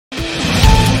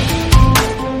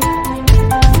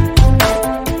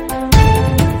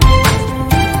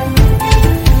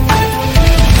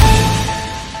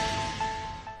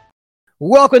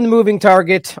Welcome to Moving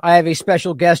Target. I have a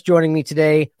special guest joining me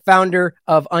today, founder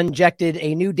of Unjected,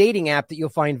 a new dating app that you'll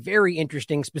find very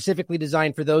interesting, specifically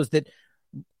designed for those that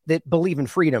believe in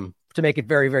freedom, to make it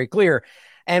very, very clear.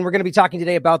 And we're going to be talking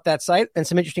today about that site and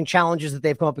some interesting challenges that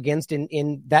they've come up against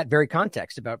in that very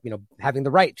context about, having the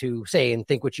right to say and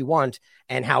think what you want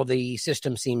and how the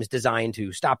system seems designed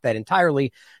to stop that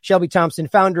entirely. Shelby Thompson,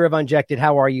 founder of Unjected.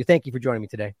 How are you? Thank you for joining me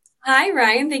today. Hi,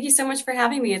 Ryan. Thank you so much for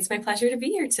having me. It's my pleasure to be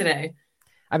here today.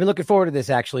 I've been looking forward to this,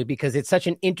 actually, because it's such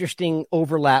an interesting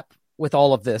overlap with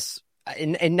all of this.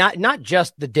 And not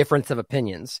just the difference of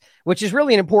opinions, which is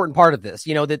really an important part of this,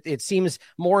 that it seems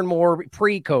more and more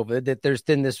pre-COVID that there's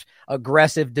been this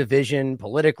aggressive division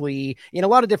politically in a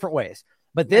lot of different ways.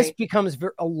 But this becomes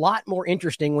a lot more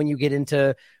interesting when you get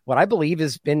into what I believe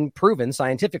has been proven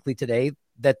scientifically today,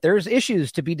 that there's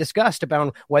issues to be discussed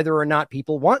about whether or not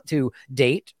people want to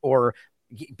date or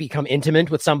become intimate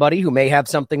with somebody who may have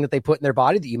something that they put in their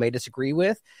body that you may disagree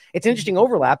with. It's an interesting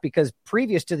overlap because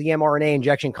previous to the mRNA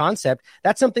injection concept,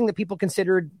 that's something that people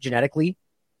considered genetically,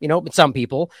 but some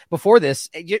people before this,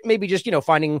 maybe just,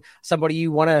 finding somebody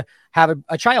you want to have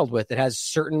a child with that has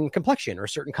certain complexion or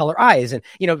certain color eyes. And,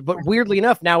 but weirdly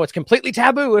enough, now it's completely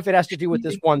taboo if it has to do with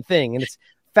this one thing. And it's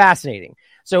fascinating.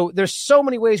 So there's so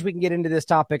many ways we can get into this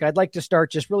topic. I'd like to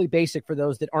start just really basic for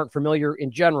those that aren't familiar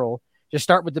in general. Just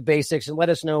start with the basics and let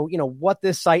us know, what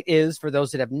this site is for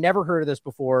those that have never heard of this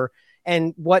before,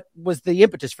 and what was the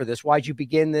impetus for this? Why'd you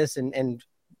begin this and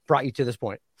brought you to this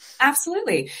point?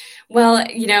 Absolutely. Well,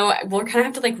 we'll kind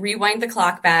of have to rewind the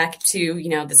clock back to,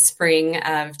 the spring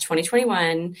of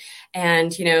 2021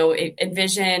 and,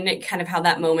 envision kind of how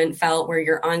that moment felt where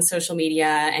you're on social media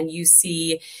and you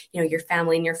see, your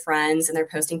family and your friends and they're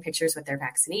posting pictures with their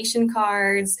vaccination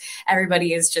cards.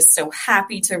 Everybody is just so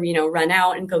happy to, run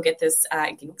out and go get this,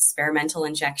 experimental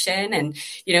injection. And,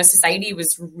 society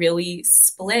was really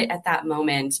split at that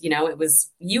moment. It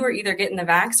was, you were either getting the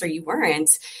vax or you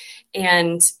weren't.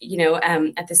 And,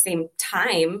 at the same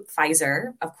time,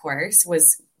 Pfizer, of course,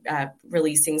 was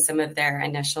releasing some of their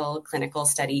initial clinical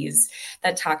studies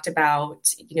that talked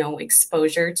about,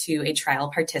 exposure to a trial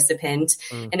participant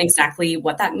and exactly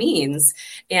what that means.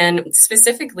 And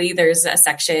specifically, there's a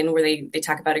section where they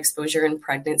talk about exposure in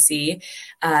pregnancy,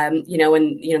 and,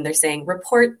 they're saying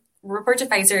report to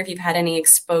Pfizer if you've had any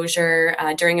exposure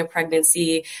during a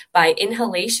pregnancy by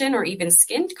inhalation or even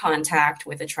skin contact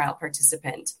with a trial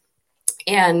participant.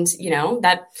 And,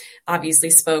 that obviously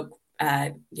spoke,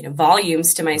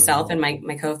 volumes to myself and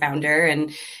my co-founder.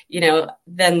 And,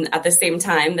 then at the same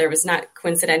time, there was not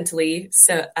coincidentally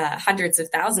hundreds of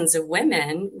thousands of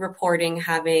women reporting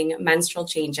having menstrual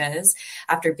changes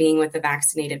after being with a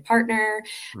vaccinated partner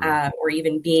or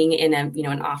even being in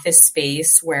an office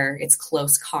space where it's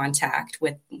close contact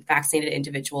with vaccinated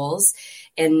individuals.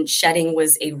 And shedding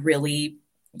was a really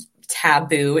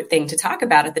taboo thing to talk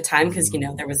about at the time because,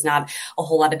 there was not a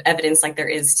whole lot of evidence like there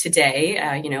is today,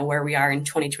 where we are in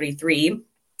 2023.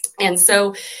 And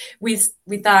so we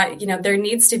thought, there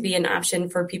needs to be an option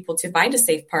for people to find a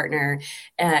safe partner.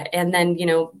 And then,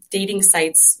 dating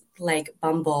sites like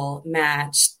Bumble,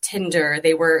 Match, Tinder,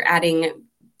 they were adding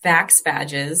Vax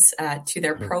badges to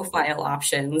their profile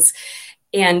options.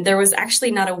 And there was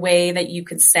actually not a way that you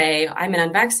could say, I'm an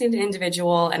unvaccinated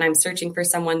individual and I'm searching for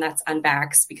someone that's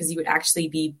unvaxxed, because you would actually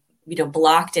be,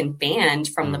 blocked and banned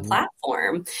from the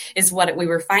platform, is what we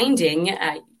were finding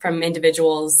from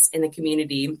individuals in the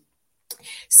community.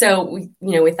 So,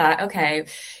 we thought, okay,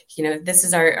 this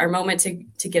is our moment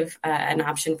to give an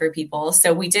option for people.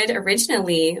 So we did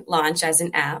originally launch as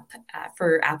an app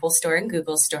for Apple Store and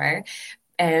Google Store.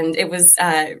 And it was,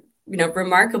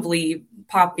 remarkably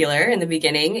popular in the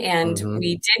beginning, and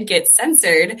we did get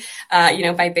censored,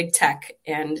 by big tech.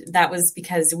 And that was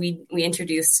because we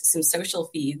introduced some social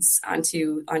feeds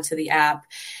onto the app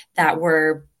that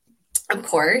were, of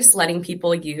course, letting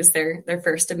people use their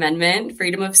First Amendment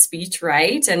freedom of speech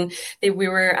right. And we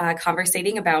were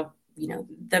conversating about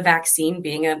the vaccine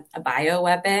being a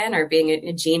bioweapon or being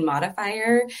a gene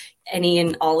modifier, any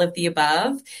and all of the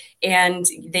above. And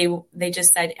they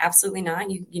just said, absolutely not.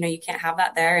 You can't have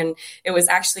that there. And it was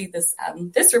actually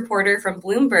this reporter from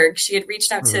Bloomberg. She had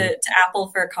reached out to Apple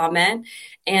for a comment,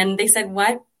 and they said,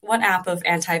 what app of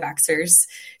anti-vaxxers?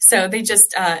 So they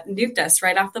just nuked us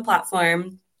right off the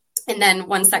platform. And then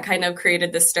once that kind of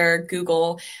created the stir,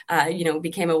 Google,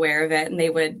 became aware of it, and they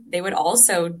would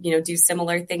also, do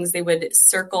similar things. They would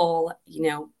circle,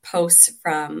 posts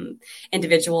from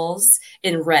individuals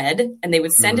in red, and they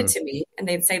would send it to me, and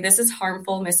they'd say, this is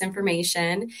harmful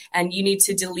misinformation, and you need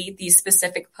to delete these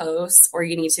specific posts, or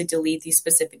you need to delete these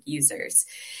specific users.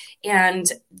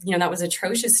 And, that was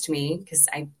atrocious to me because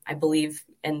I believe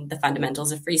in the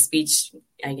fundamentals of free speech,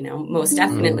 most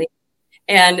definitely.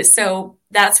 And so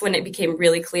that's when it became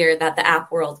really clear that the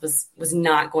app world was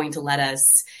not going to let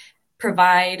us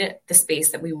provide the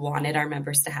space that we wanted our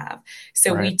members to have.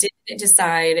 So we did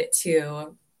decide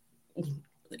to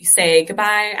say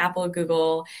goodbye, Apple,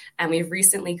 Google, and we've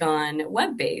recently gone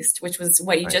web-based, which was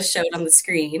what you just showed on the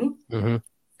screen.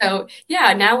 So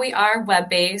yeah, now we are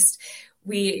web-based.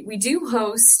 We do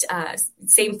host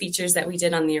same features that we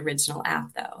did on the original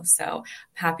app, though. So I'm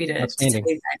happy to tell you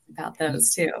guys about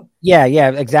those too. Yeah,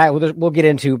 exactly. We'll get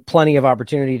into plenty of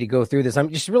opportunity to go through this.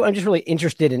 I'm just really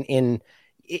interested in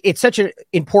it's such an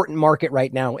important market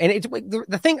right now, and it's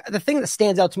the thing that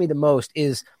stands out to me the most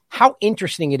is how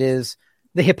interesting it is.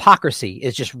 The hypocrisy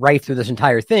is just rife through this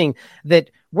entire thing,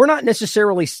 that we're not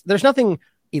necessarily, there's nothing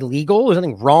illegal, there's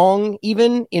nothing wrong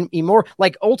even in more,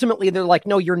 like ultimately they're like,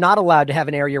 no, you're not allowed to have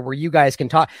an area where you guys can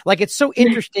talk. Like it's so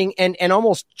interesting and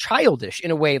almost childish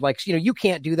in a way, like, you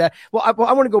can't do that. Well, I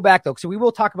want to go back though. So we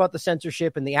will talk about the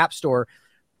censorship in the App Store.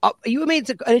 You made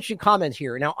an interesting comment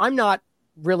here. Now I'm not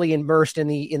really immersed in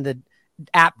the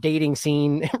app dating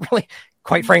scene, really,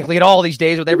 quite frankly, at all these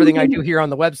days with everything I do here on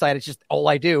the website. It's just all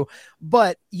I do.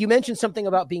 But you mentioned something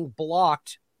about being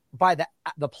blocked by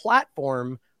the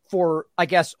platform for, I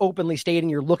guess, openly stating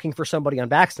you're looking for somebody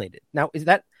unvaccinated. Now, is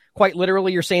that quite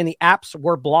literally you're saying the apps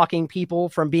were blocking people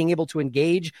from being able to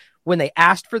engage when they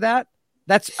asked for that?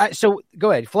 So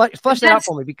go ahead, flesh that out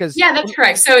for me, because that's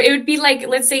correct. So it would be like,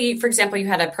 let's say, for example, you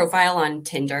had a profile on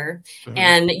Tinder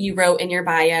and you wrote in your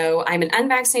bio, I'm an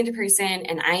unvaccinated person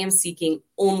and I am seeking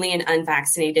only an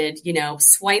unvaccinated,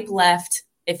 swipe left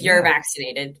if you're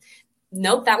vaccinated.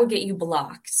 Nope, that would get you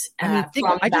blocked from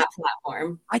that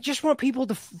platform. I just want people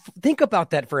to think about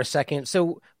that for a second.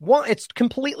 So, one, it's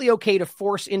completely okay to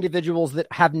force individuals that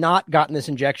have not gotten this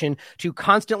injection to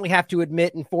constantly have to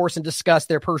admit and force and discuss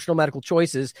their personal medical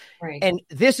choices. Right. And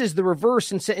this is the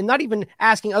reverse, and not even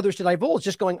asking others to divulge,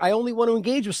 just going, I only want to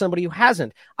engage with somebody who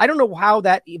hasn't. I don't know how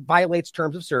that violates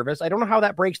terms of service. I don't know how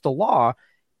that breaks the law.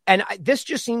 And this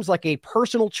just seems like a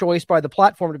personal choice by the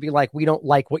platform to be like, we don't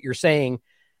like what you're saying.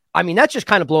 I mean, that just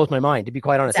kind of blows my mind, to be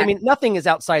quite honest. Exactly. I mean, nothing is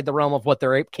outside the realm of what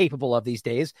they're capable of these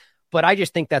days, but I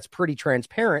just think that's pretty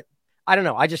transparent. I don't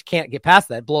know. I just can't get past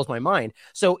that. It blows my mind.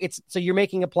 So you're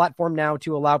making a platform now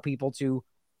to allow people to,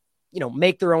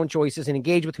 make their own choices and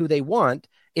engage with who they want.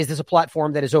 Is this a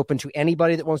platform that is open to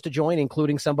anybody that wants to join,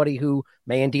 including somebody who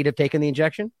may indeed have taken the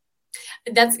injection?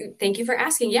 Thank you for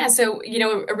asking. Yeah. So,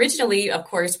 originally, of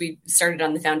course, we started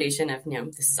on the foundation of,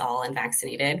 this is all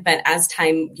unvaccinated. But as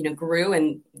time, grew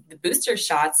and the booster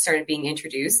shots started being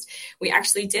introduced, we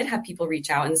actually did have people reach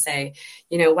out and say,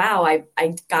 wow, I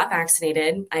got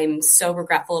vaccinated. I'm so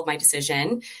regretful of my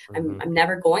decision. I'm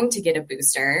never going to get a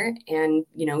booster. And,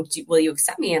 will you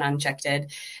accept me in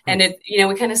Unjected? And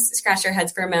we kind of scratched our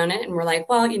heads for a moment and we're like,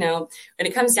 well, when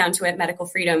it comes down to it, medical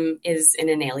freedom is an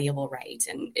inalienable right.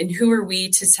 And who are we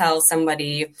to tell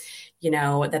somebody,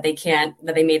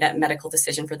 that they made that medical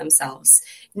decision for themselves?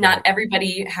 Not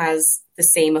everybody has the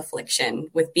same affliction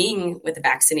with being with a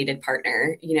vaccinated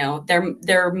partner.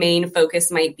 Their main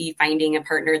focus might be finding a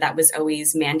partner that was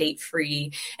always mandate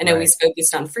free and always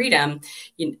focused on freedom.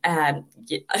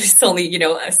 It's only,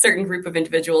 a certain group of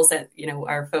individuals that,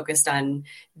 are focused on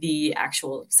the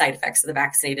actual side effects of the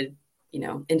vaccinated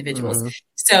individuals.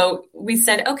 So we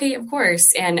said, okay, of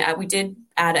course. And we did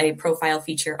add a profile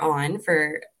feature on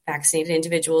for vaccinated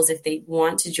individuals if they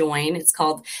want to join. It's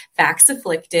called Vax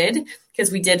Afflicted,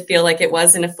 because we did feel like it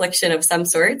was an affliction of some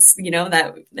sorts,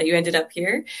 that you ended up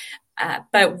here.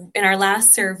 But in our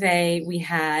last survey, we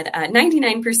had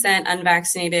 99%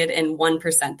 unvaccinated and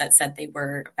 1% that said they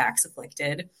were Vax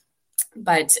Afflicted.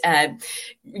 But,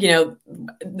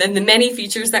 the many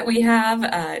features that we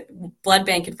have, blood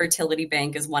bank and fertility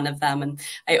bank is one of them. And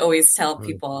I always tell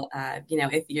people,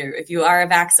 if you are a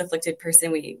Vax afflicted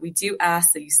person, we do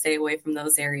ask that you stay away from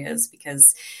those areas,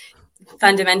 because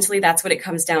fundamentally that's what it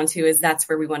comes down to, is that's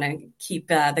where we want to keep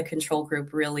the control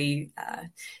group really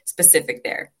specific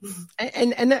there.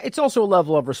 And it's also a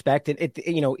level of respect.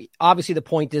 And obviously the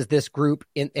point is this group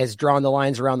has drawn the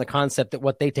lines around the concept that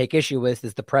what they take issue with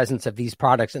is the presence of these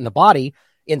products in the body,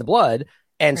 in the blood.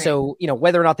 And so,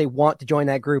 whether or not they want to join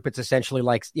that group, it's essentially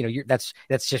like, that's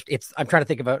just, I'm trying to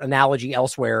think of an analogy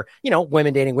elsewhere,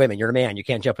 women dating women, you're a man, you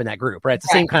can't jump in that group, right? It's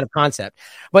the same kind of concept.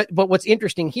 But what's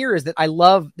interesting here is that I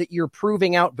love that you're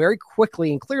proving out very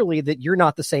quickly and clearly that you're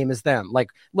not the same as them.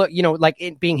 Like, look, like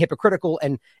it being hypocritical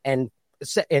and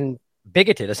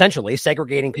bigoted, essentially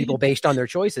segregating people based on their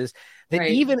choices, that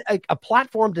Right. even a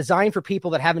platform designed for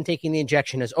people that haven't taken the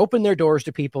injection has opened their doors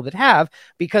to people that have,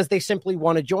 because they simply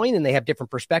want to join and they have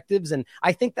different perspectives. And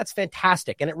I think that's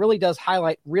fantastic. And it really does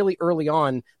highlight really early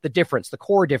on the difference, the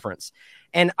core difference.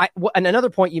 And another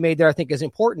point you made there I think is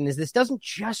important, is this doesn't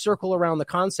just circle around the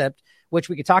concept, which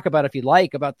we could talk about if you'd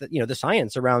like, about the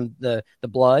science around the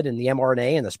blood and the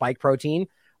mRNA and the spike protein,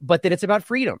 but that it's about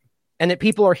freedom. And that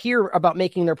people are here about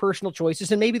making their personal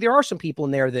choices. And maybe there are some people in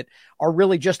there that are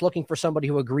really just looking for somebody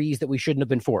who agrees that we shouldn't have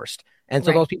been forced. And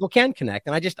so those people can connect.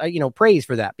 And I praise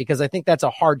for that, because I think that's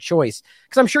a hard choice,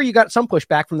 because I'm sure you got some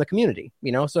pushback from the community,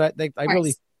 so I think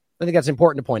that's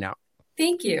important to point out.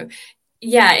 Thank you.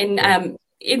 Yeah. And,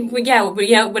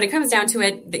 when it comes down to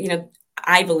it,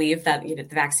 I believe that, the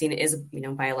vaccine is,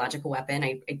 biological weapon.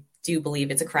 I do believe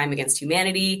it's a crime against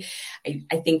humanity.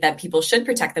 I think that people should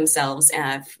protect themselves,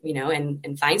 and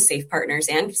find safe partners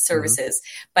and services.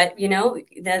 Mm-hmm.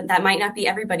 But, that might not be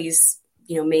everybody's,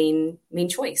 main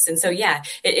choice. And so,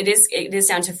 it is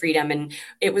down to freedom. And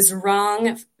it was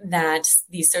wrong that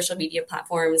these social media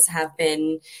platforms have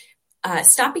been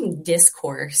stopping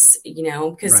discourse,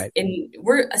 because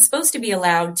we're supposed to be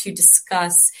allowed to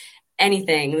discuss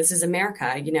anything. This is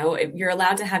America, you're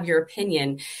allowed to have your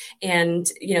opinion. And,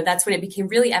 that's when it became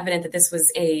really evident that this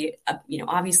was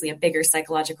obviously a bigger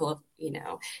psychological,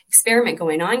 experiment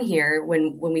going on here,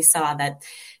 when we saw that,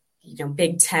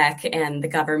 big tech and the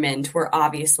government were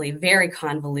obviously very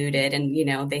convoluted, and,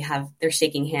 they're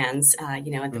shaking hands, at the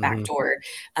mm-hmm. back door,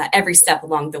 every step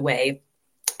along the way.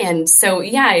 And so,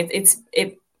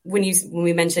 when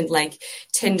we mentioned like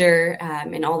Tinder,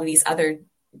 and all of these other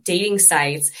dating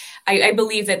sites, I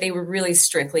believe that they were really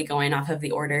strictly going off of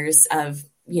the orders of,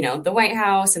 the White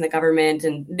House and the government.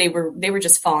 And they were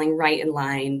just falling right in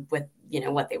line with,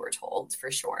 what they were told,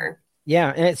 for sure.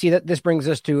 Yeah. And see, that this brings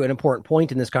us to an important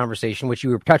point in this conversation, which you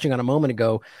were touching on a moment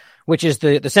ago, which is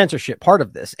the censorship part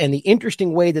of this, and the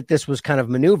interesting way that this was kind of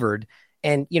maneuvered.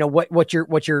 And, what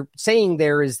you're saying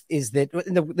there is that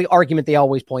the argument they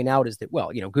always point out is that,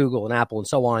 well, Google and Apple and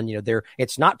so on,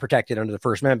 it's not protected under the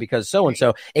First Amendment because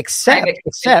so-and-so,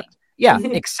 except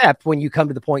when you come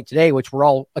to the point today, which we're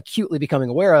all acutely becoming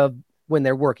aware of, when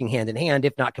they're working hand in hand,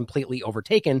 if not completely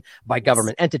overtaken by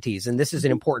government entities. And this is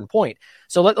an important point.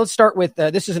 So let's start with,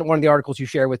 this isn't one of the articles you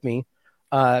share with me.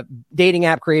 Dating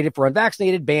app created for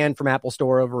unvaccinated, banned from Apple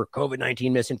Store over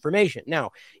COVID-19 misinformation.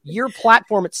 Now, your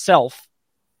platform itself,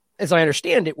 as I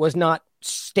understand it, was not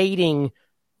stating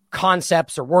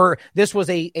concepts or this was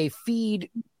a feed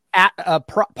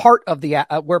part of the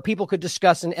where people could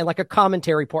discuss and like a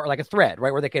commentary part, like a thread,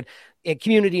 right, where they could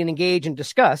community and engage and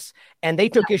discuss. And they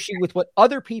took issue with what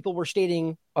other people were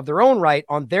stating of their own right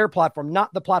on their platform,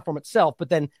 not the platform itself, but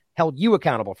then held you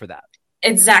accountable for that.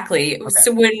 Exactly. Okay.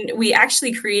 So when we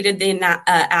actually created the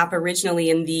app originally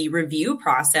in the review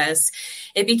process,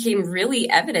 it became really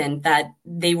evident that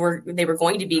they were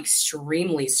going to be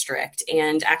extremely strict.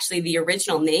 And actually the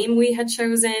original name we had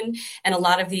chosen and a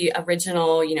lot of the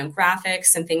original,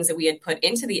 graphics and things that we had put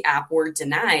into the app were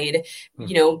denied,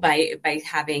 by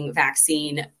having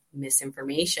vaccine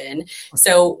misinformation.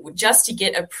 So just to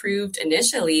get approved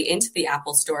initially into the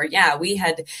Apple Store, we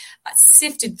had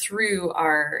sifted through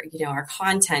our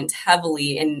content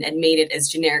heavily and made it as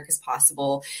generic as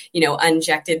possible.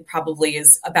 Unjected probably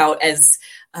is about as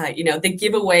the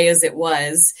giveaway as it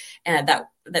was, and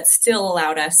that still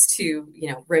allowed us to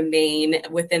remain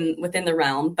within the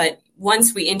realm. But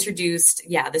once we introduced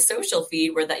the social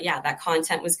feed where that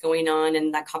content was going on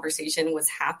and that conversation was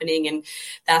happening, and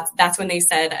that's when they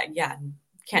said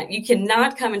you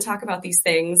cannot come and talk about these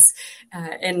things,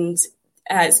 and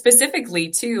specifically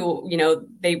too,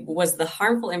 they was the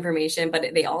harmful information,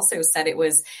 but they also said it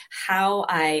was how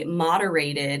I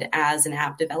moderated as an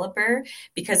app developer,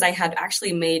 because I had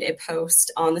actually made a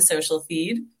post on the social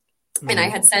feed. And I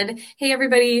had said, hey,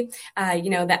 everybody,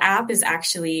 the app is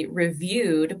actually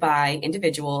reviewed by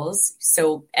individuals.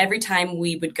 So every time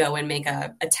we would go and make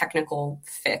a technical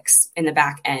fix in the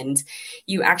back end,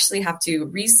 you actually have to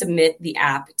resubmit the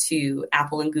app to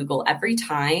Apple and Google every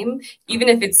time, even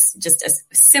if it's just a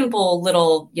simple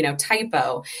little,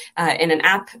 typo. And an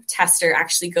app tester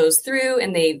actually goes through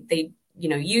and they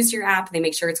use your app, they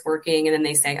make sure it's working, and then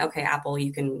they say, okay, Apple,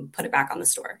 you can put it back on the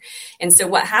store. And so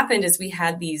what happened is we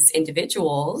had these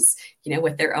individuals,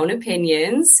 with their own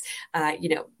opinions,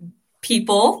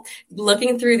 people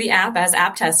looking through the app as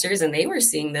app testers, and they were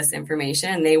seeing this information,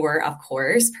 and they were, of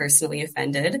course, personally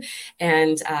offended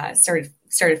and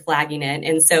started flagging it.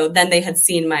 And so then they had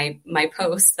seen my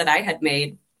post that I had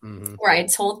made Mm-hmm. where I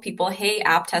told people, hey,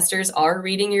 app testers are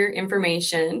reading your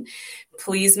information.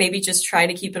 Please maybe just try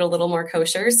to keep it a little more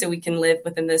kosher so we can live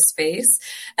within this space.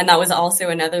 And that was also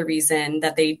another reason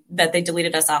that they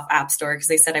deleted us off App Store, because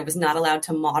they said I was not allowed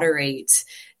to moderate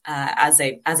as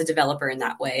a developer in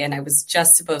that way. And I was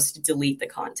just supposed to delete the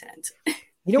content.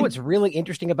 You know what's really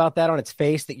interesting about that on its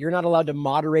face? That you're not allowed to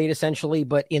moderate essentially,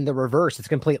 but in the reverse, it's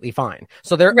completely fine.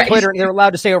 So they're Right. Twitter, they're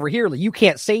allowed to say over here, you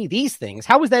can't say these things.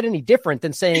 How is that any different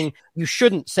than saying you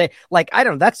shouldn't say? Like, I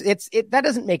don't know. That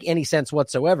doesn't make any sense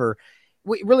whatsoever.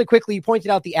 Really quickly, you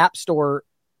pointed out the App Store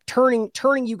turning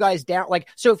you guys down. Like,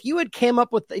 so if you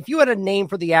had a name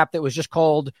for the app that was just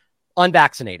called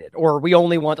Unvaccinated, or we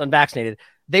only want unvaccinated,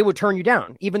 they would turn you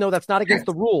down, even though that's not against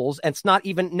the rules. And it's not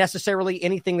even necessarily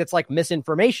anything that's like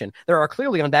misinformation. There are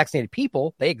clearly unvaccinated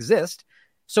people. They exist.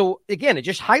 So again, it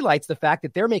just highlights the fact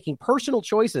that they're making personal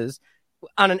choices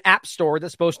on an app store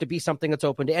that's supposed to be something that's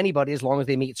open to anybody as long as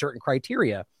they meet certain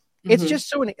criteria. It's just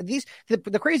so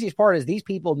the craziest part is these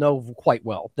people know quite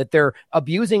well that they're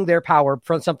abusing their power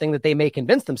from something that they may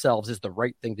convince themselves is the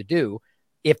right thing to do,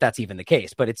 if that's even the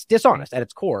case, but it's dishonest at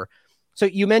its core. So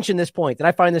you mentioned this point that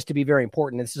I find this to be very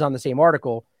important. This is on the same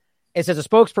article. It says a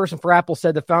spokesperson for Apple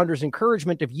said the founder's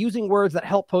encouragement of using words that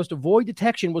help post avoid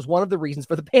detection was one of the reasons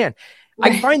for the ban.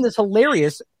 I find this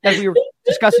hilarious, as we were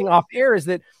discussing off air, is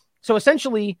that so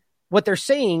essentially what they're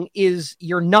saying is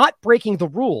you're not breaking the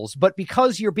rules, but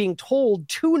because you're being told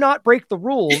to not break the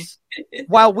rules,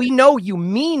 while we know you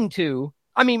mean to.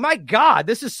 I mean, my God,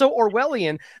 this is so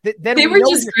Orwellian that then they were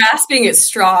just grasping at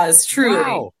straws. Truly,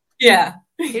 wow. Yeah.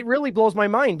 It really blows my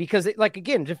mind because,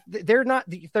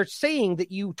 they're saying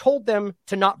that you told them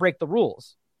to not break the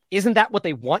rules. Isn't that what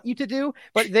they want you to do?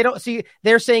 But they don't see,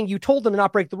 they're saying you told them to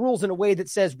not break the rules in a way that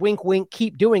says, wink, wink,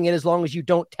 keep doing it as long as you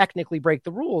don't technically break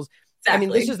the rules. Exactly. I mean,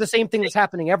 this is the same thing that's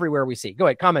happening everywhere we see. Go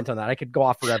ahead, comment on that. I could go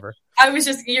off forever.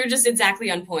 You're just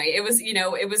exactly on point.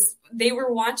 They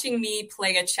were watching me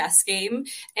play a chess game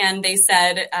and they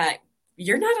said,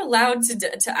 you're not allowed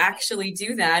to actually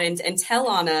do that and tell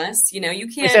on us. You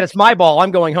can't. They said it's my ball.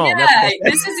 I'm going home. Yeah,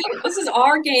 this is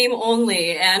our game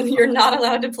only, and you're not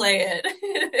allowed to play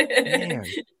it. Man.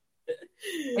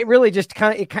 It really just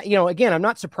again, I'm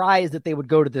not surprised that they would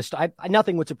go to this.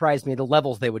 Nothing would surprise me the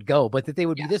levels they would go, but that they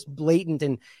would be this blatant,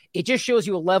 and it just shows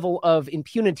you a level of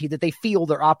impunity that they feel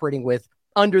they're operating with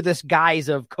under this guise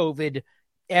of COVID,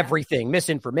 everything,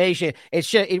 misinformation.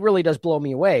 It really does blow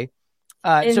me away.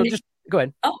 So just go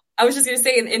ahead. Oh, I was just going to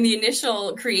say, in the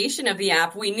initial creation of the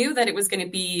app, we knew that it was going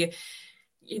to be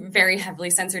very heavily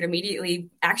censored immediately.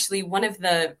 Actually, one of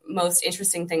the most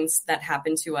interesting things that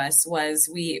happened to us was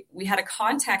we had a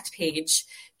contact page,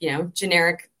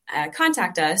 generic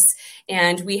contact us,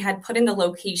 and we had put in the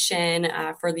location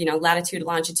for latitude,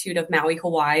 longitude of Maui,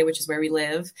 Hawaii, which is where we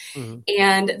live. Mm-hmm.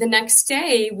 And the next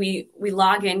day we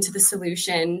log into the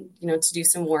solution, to do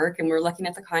some work, and we're looking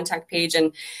at the contact page,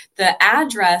 and the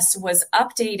address was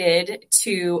updated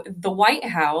to the White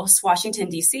House, Washington,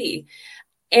 D.C.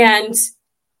 And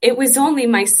it was only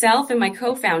myself and my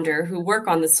co-founder who work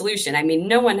on the solution. I mean,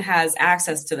 no one has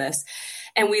access to this.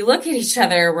 And we look at each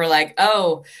other, we're like,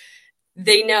 oh,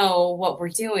 they know what we're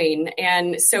doing.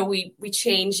 And so we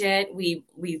change it. We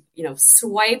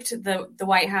swiped the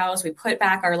White House. We put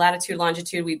back our latitude,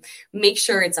 longitude. We make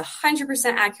sure it's 100%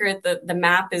 accurate. The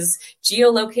map is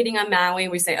geolocating on Maui.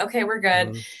 We say, okay, we're good.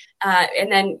 Mm-hmm.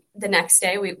 And then the next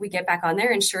day we get back on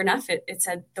there, and sure enough, it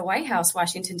said the White House,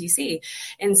 Washington, D.C.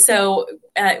 And so,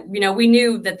 we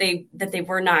knew that they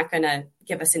were not going to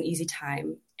give us an easy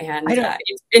time. And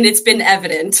it's been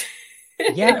evident.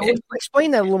 Yeah.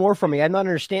 Explain that a little more for me. I don't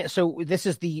understand. So this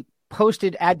is the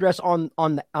posted address on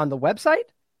the website?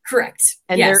 Correct.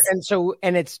 And yes.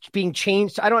 And it's being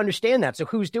changed. I don't understand that. So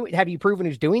have you proven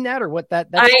who's doing that, or what that's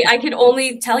I could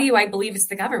only tell you, I believe it's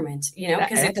the government,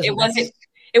 because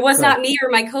it was not me or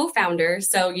my co-founder.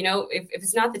 So, if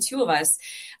it's not the two of us,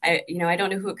 I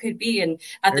don't know who it could be. And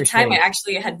at the time, I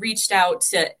actually had reached out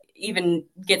to even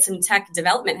get some tech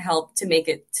development help to make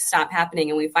it stop happening.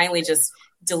 And we finally just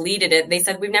deleted it. They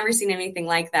said, we've never seen anything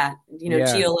like that,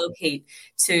 geolocate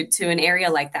to an area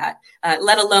like that,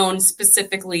 let alone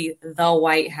specifically the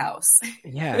White House.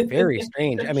 Yeah, very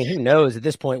strange. I mean, who knows at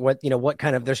this point what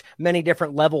kind of, there's many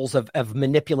different levels of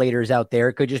manipulators out there.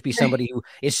 It could just be somebody who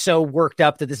is so worked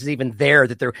up that this is even there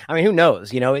that they're, who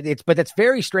knows, but that's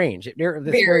very strange. That's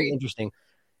very interesting.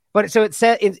 But so it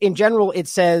said in general, it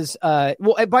says,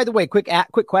 well, by the way, quick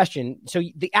question. So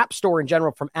the App Store in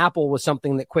general from Apple was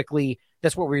something that quickly,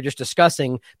 that's what we were just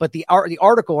discussing. But the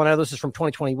article, and I know this is from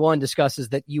 2021, discusses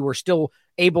that you were still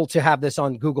able to have this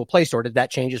on Google Play Store. Did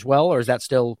that change as well? Or is that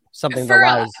still something that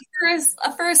allows?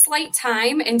 For a slight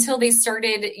time until they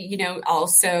started,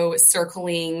 also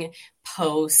circling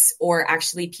posts or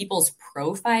actually people's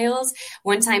profiles.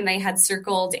 One time they had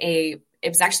circled it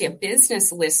was actually a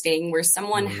business listing where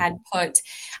someone had put,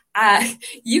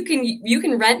 you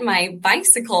can rent my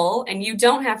bicycle and you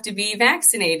don't have to be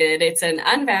vaccinated. It's an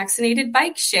unvaccinated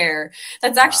bike share.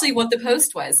 That's actually what the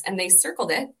post was. And they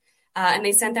circled it. And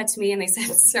they sent that to me and they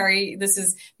said, sorry, this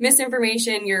is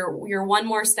misinformation. You're one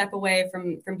more step away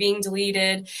from being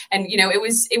deleted. And, it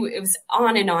was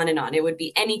on and on and on. It would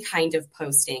be any kind of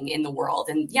posting in the world.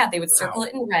 And yeah, they would circle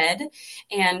it in red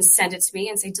and send it to me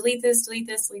and say, delete this, delete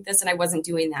this, delete this. And I wasn't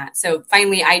doing that. So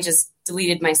finally, I just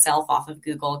deleted myself off of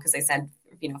Google because I said,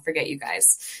 forget you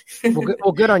guys.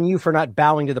 well, good on you for not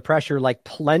bowing to the pressure like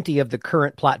plenty of the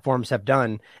current platforms have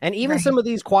done. And even some of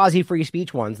these quasi free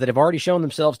speech ones that have already shown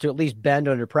themselves to at least bend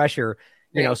under pressure,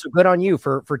 so good on you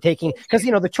for taking, because,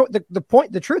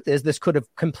 the truth is this could have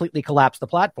completely collapsed the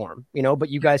platform, but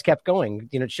you guys kept going.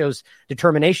 It shows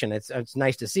determination. It's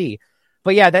nice to see.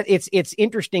 But yeah, that it's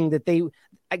interesting that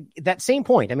that same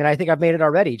point. I mean, I think I've made it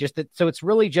already, just that. So it's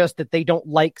really just that they don't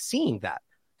like seeing that.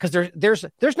 Because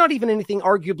there's not even anything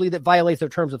arguably that violates their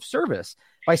terms of service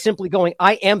by simply going,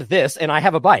 I am this and I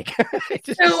have a bike.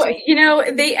 So,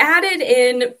 they added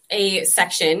in a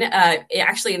section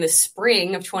actually in the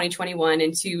spring of 2021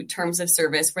 into terms of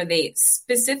service where they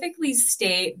specifically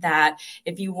state that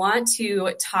if you want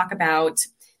to talk about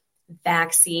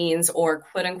vaccines or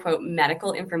quote unquote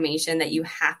medical information, that you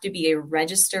have to be a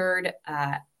registered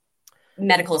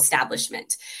medical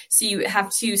establishment. So you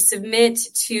have to submit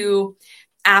to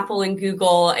Apple and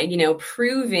Google,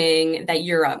 proving that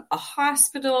you're a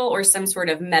hospital or some sort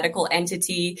of medical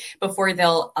entity before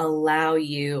they'll allow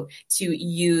you to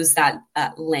use that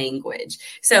language.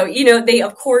 So,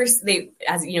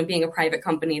 as being a private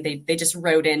company, they just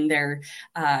wrote in their,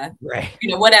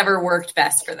 whatever worked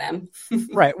best for them.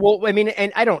 Right. Well, I mean,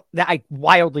 and I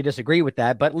wildly disagree with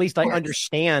that, but at least I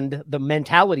understand the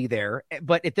mentality there.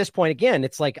 But at this point, again,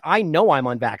 it's like, I know I'm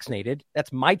unvaccinated.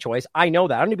 That's my choice. I know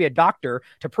that. I don't need to be a doctor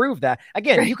to prove that.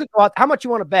 Again, you could go out, how much you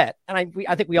want to bet, and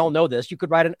I think we all know this. You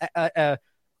could write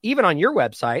even on your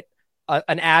website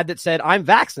an ad that said I'm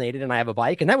vaccinated and I have a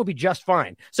bike, and that would be just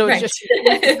fine. So it's just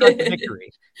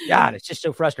victory. God, it's just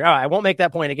so frustrating. I won't make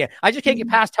that point again. I just can't get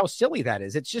past how silly that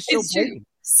is. It's just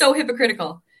so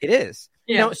hypocritical. It is.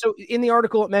 Yeah. So in the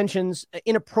article, it mentions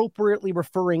inappropriately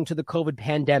referring to the COVID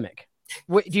pandemic.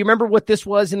 Do you remember what this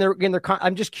was in their?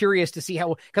 I'm just curious to see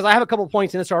how, because I have a couple of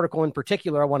points in this article in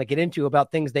particular I want to get into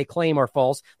about things they claim are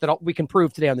false that we can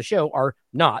prove today on the show are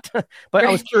not. But I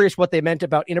was curious what they meant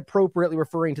about inappropriately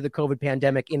referring to the COVID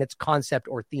pandemic in its concept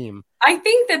or theme. I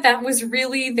think that was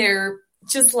really their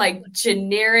just like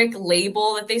generic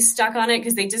label that they stuck on it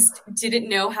because they just didn't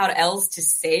know how else to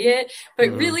say it. But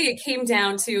really it came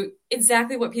down to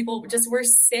exactly what people just were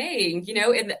saying,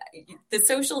 and the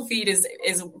social feed is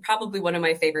probably one of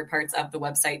my favorite parts of the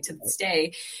website to this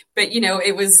day. But,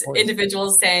 it was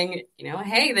individuals saying,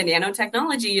 hey, the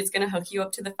nanotechnology is going to hook you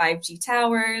up to the 5G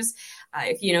towers.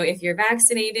 If you're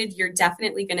vaccinated, you're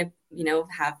definitely going to,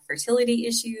 have fertility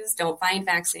issues. Don't find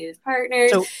vaccinated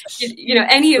partners,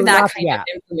 any of that kind of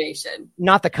information.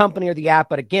 Not the company or the app,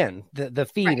 but again, the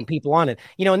feed and people on it,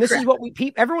 and this is what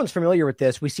everyone's familiar with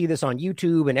this. We see this on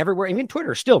YouTube and everywhere, even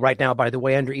Twitter still right now, by the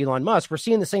way, under Elon Musk, we're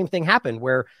seeing the same thing happen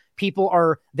where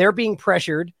they're being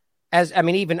pressured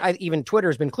even Twitter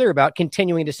has been clear about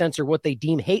continuing to censor what they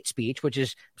deem hate speech, which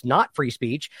is not free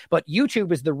speech, but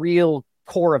YouTube is the real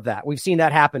core of that. We've seen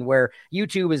that happen where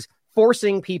YouTube is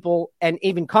forcing people and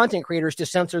even content creators to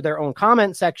censor their own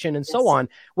comment section and so on,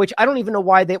 which I don't even know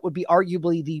why that would be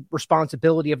arguably the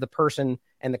responsibility of the person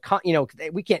and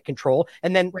we can't control.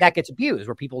 And then that gets abused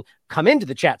where people come into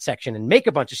the chat section and make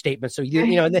a bunch of statements. So,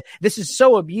 this is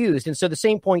so abused. And so the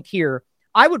same point here,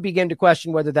 I would begin to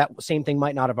question whether that same thing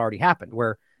might not have already happened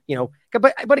where,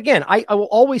 but again, I will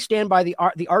always stand by the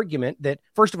argument that,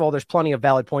 first of all, there's plenty of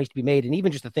valid points to be made, and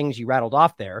even just the things you rattled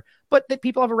off there, but that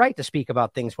people have a right to speak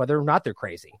about things, whether or not they're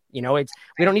crazy. We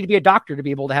don't need to be a doctor to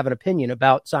be able to have an opinion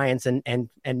about science and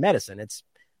medicine. It's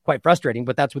quite frustrating,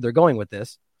 but that's where they're going with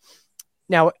this.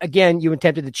 Now, again, you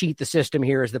attempted to cheat the system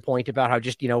here is the point about how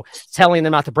just, telling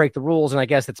them not to break the rules. And I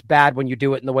guess it's bad when you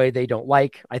do it in the way they don't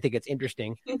like. I think it's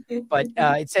interesting. But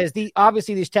it says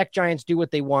obviously these tech giants do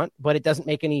what they want, but it doesn't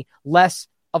make any less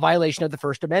a violation of the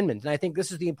First Amendment. And I think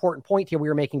this is the important point here we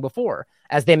were making before,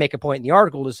 as they make a point in the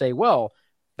article to say, well,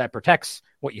 that protects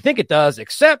what you think it does,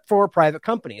 except for private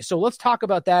companies. So let's talk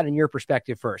about that in your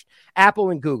perspective first. Apple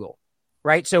and Google,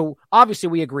 right? So obviously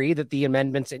we agree that the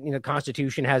amendments in the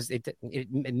Constitution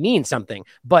it means something.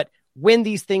 But when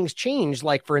these things change,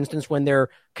 like, for instance, when they're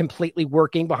completely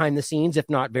working behind the scenes, if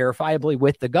not verifiably,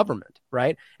 with the government,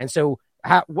 right? And so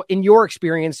in your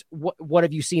experience, what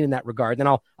have you seen in that regard? Then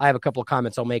I have a couple of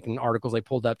comments I'll make in articles I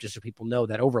pulled up just so people know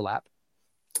that overlap.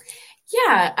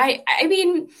 Yeah, I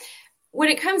mean, when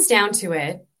it comes down to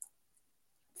it,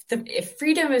 if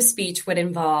freedom of speech would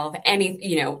involve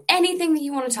anything that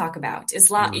you want to talk about,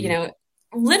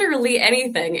 literally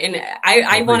anything. And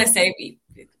I want to say,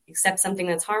 except something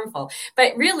that's harmful.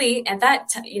 But really, at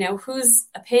that, whose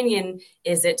opinion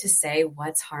is it to say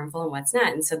what's harmful and what's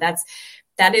not? And so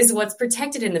that is what's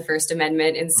protected in the First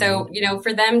Amendment. And so,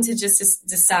 for them to just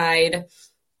decide,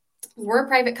 we're a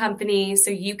private company, so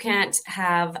you can't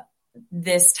have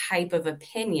this type of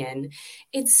opinion,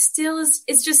 it's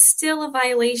just still a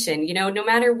violation. No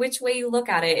matter which way you look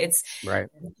at it, it's right.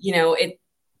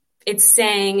 It's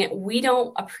saying we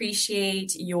don't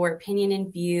appreciate your opinion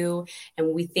and view,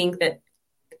 and we think that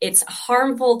it's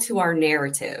harmful to our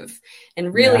narrative.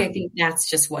 And really, I think that's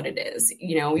just what it is.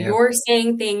 You're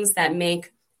saying things that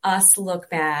make us look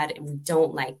bad, and we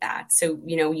don't like that. So,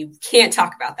 you can't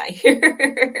talk about that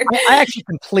here. I actually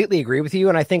completely agree with you.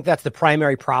 And I think that's the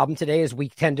primary problem today is we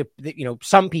tend to,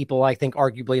 some people, I think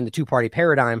arguably in the two-party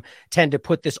paradigm, tend to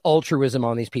put this altruism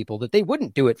on these people that they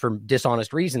wouldn't do it for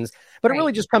dishonest reasons. But It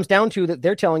really just comes down to that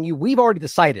they're telling you, we've already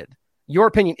decided your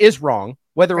opinion is wrong,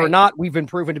 whether or not we've been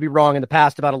proven to be wrong in the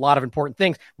past about a lot of important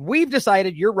things. We've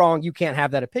decided you're wrong. You can't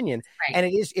have that opinion. Right.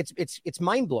 And it's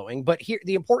mind blowing. But here,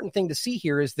 the important thing to see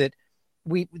here is that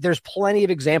there's plenty of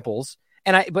examples.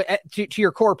 But to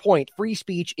your core point, free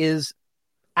speech is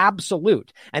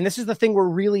absolute. And this is the thing we're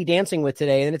really dancing with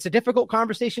today. And it's a difficult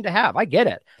conversation to have. I get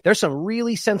it. There's some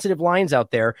really sensitive lines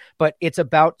out there, but it's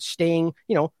about staying,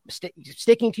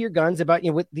 sticking to your guns about,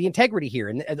 with the integrity here.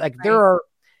 And there are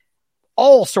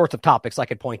all sorts of topics I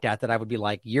could point at that I would be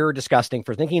like, you're disgusting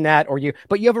for thinking that,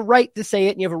 but you have a right to say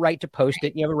it, and you have a right to post it,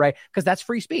 and you have a right, because that's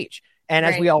free speech. And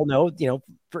as we all know,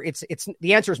 it's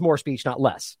the answer is more speech, not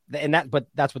less. But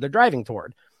that's what they're driving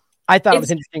toward. I thought it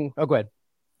was interesting. Oh, go ahead.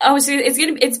 Oh, so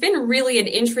it's been really an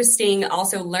interesting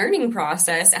also learning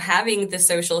process, having the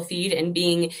social feed and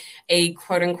being a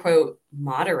quote unquote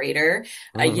moderator,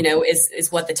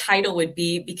 is what the title would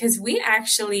be, because we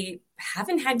actually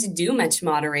haven't had to do much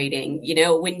moderating.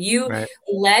 When you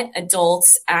let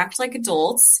adults act like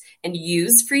adults and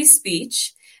use free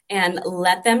speech and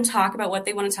let them talk about what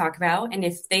they want to talk about. And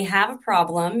if they have a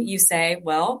problem, you say,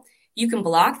 well, you can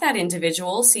block that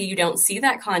individual so you don't see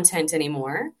that content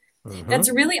anymore. Mm-hmm. That's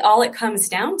really all it comes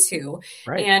down to.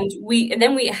 Right. And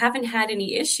then we haven't had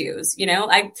any issues.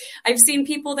 I've seen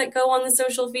people that go on the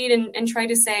social feed and try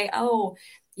to say, oh,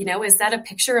 is that a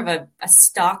picture of a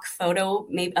stock photo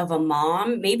maybe of a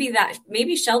mom? Maybe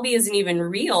Shelby isn't even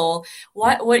real.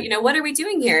 What are we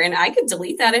doing here? And I could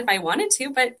delete that if I wanted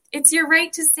to, but it's your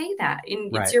right to say that.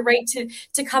 And it's your right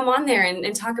to come on there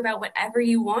and talk about whatever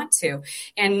you want to.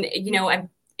 And,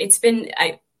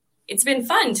 it's been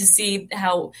fun to see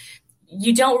how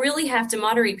you don't really have to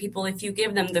moderate people if you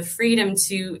give them the freedom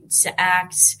to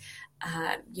act,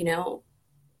 I don't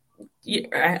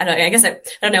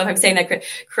know if I'm saying that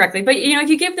correctly, but if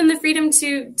you give them the freedom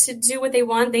to do what they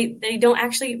want, they don't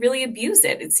actually really abuse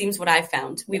it. It seems what I've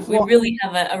found. We really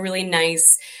have a really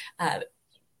nice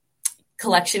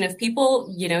collection of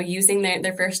people, using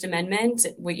their First Amendment,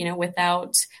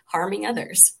 without harming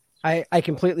others. I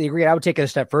completely agree. I would take it a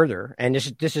step further, and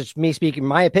this is me speaking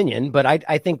my opinion, but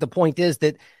I think the point is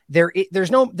that there's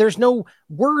no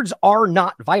words are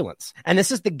not violence, and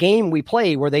this is the game we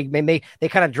play where they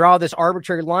kind of draw this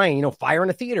arbitrary line, fire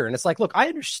in a theater, and it's like, look, I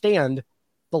understand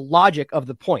the logic of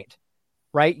the point,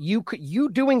 right? You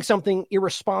doing something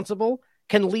irresponsible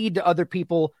can lead to other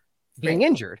people being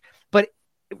injured, but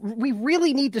we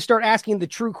really need to start asking the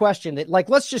true question that, like,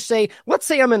 let's say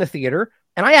I'm in a theater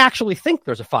and I actually think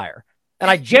there's a fire,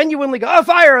 and I genuinely go, oh,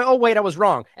 fire. Oh, wait, I was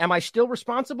wrong. Am I still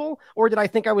responsible? Or did I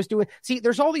think I was doing? See,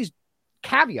 there's all these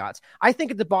caveats. I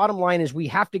think at the bottom line is we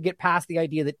have to get past the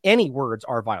idea that any words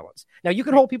are violence. Now, you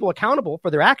can hold people accountable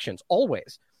for their actions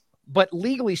always, but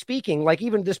legally speaking, like,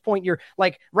 even at this point, you're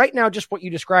like, right now, just what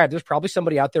you described, there's probably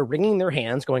somebody out there wringing their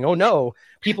hands going, oh no,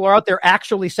 people are out there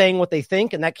actually saying what they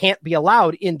think, and that can't be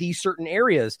allowed in these certain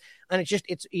areas. And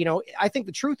I think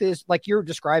the truth is, like you're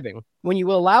describing, when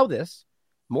you allow this,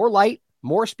 more light,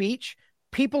 more speech,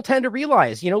 people tend to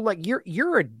realize, like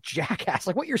you're a jackass.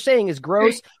 Like what you're saying is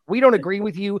gross. We don't agree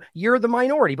with you. You're the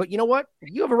minority, but you know what?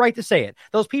 You have a right to say it.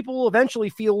 Those people will eventually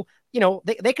feel,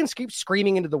 they can keep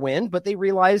screaming into the wind, but they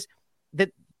realize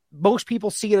that most people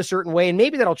see it a certain way, and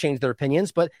maybe that'll change their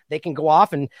opinions, but they can go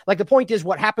off. And like the point is,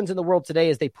 what happens in the world today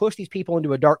is they push these people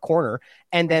into a dark corner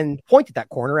and then point at that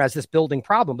corner as this building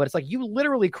problem. But it's like you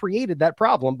literally created that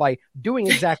problem by doing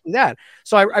exactly that.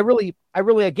 So I really,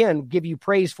 again, give you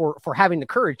praise for having the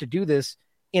courage to do this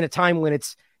in a time when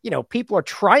it's, people are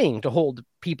trying to hold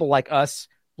people like us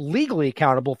legally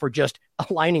accountable for just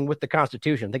aligning with the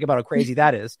Constitution. Think about how crazy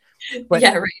that is. But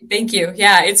yeah, right. Thank you.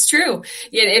 Yeah, it's true.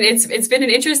 Yeah, and it's been an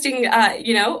interesting,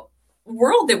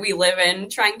 world that we live in,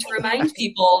 trying to remind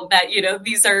people that,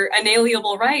 these are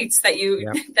inalienable rights that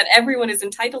that everyone is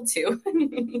entitled to.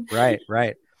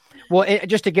 Right. Well,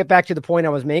 just to get back to the point I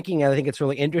was making, I think it's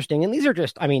really interesting. And these are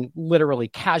just, literally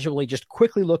casually just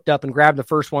quickly looked up and grabbed the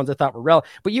first ones I thought were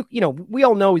relevant. But we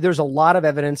all know there's a lot of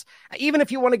evidence, even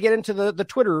if you want to get into the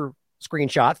Twitter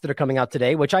screenshots that are coming out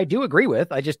today, which I do agree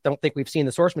with. I just don't think we've seen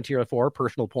the source material for a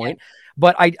personal point. Yeah.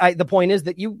 But the point is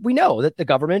that we know that the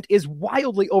government is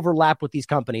wildly overlapped with these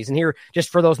companies. And here, just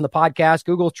for those in the podcast,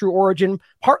 Google's true origin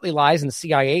partly lies in the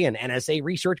CIA and NSA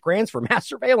research grants for mass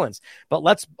surveillance. But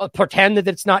let's pretend that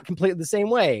it's not completely the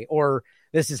same way. Or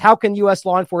this is how can U.S.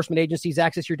 law enforcement agencies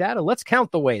access your data? Let's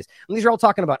count the ways. And these are all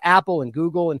talking about Apple and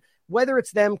Google, and whether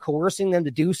it's them coercing them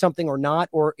to do something or not,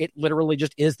 or it literally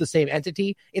just is the same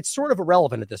entity, it's sort of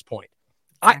irrelevant at this point.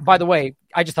 By the way,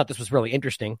 I just thought this was really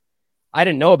interesting. I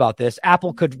didn't know about this.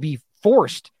 Apple could be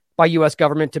forced by U.S.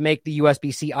 government to make the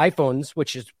USB-C iPhones,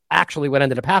 which is actually what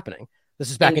ended up happening.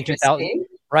 This is back in 2000,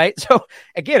 right? So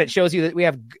again, it shows you that we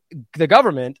have the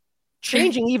government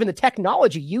changing even the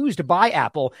technology used by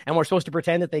Apple, and we're supposed to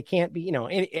pretend that they can't be,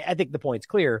 I think the point's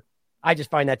clear. I just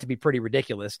find that to be pretty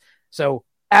ridiculous. So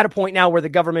at a point now where the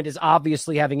government is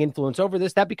obviously having influence over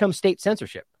this, that becomes state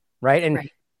censorship, right? And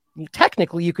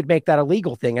technically you could make that a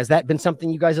legal thing. Has that been something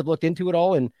you guys have looked into at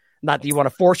all? And not that you want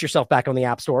to force yourself back on the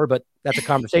App Store, but that's a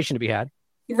conversation to be had.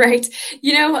 Right.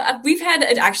 We've had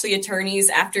actually attorneys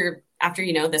after,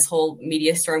 this whole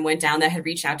media storm went down that had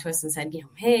reached out to us and said,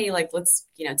 hey, let's,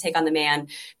 take on the man.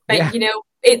 But,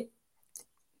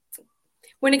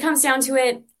 when it comes down to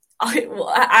it,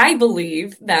 I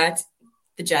believe that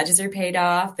the judges are paid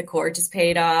off. The court is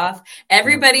paid off.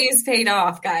 Everybody is paid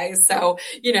off, guys. So,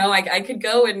 I could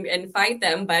go and fight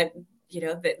them, but,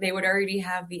 they would already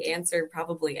have the answer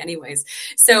probably anyways.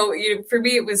 So, for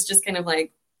me, it was just kind of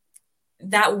like,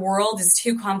 that world is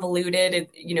too convoluted.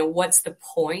 What's the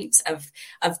point of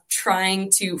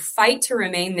trying to fight to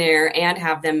remain there and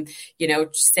have them,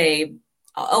 say,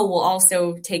 oh, we'll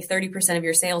also take 30% of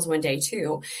your sales one day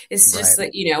too. It's just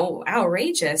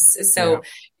outrageous. So,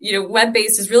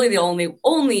 web-based is really the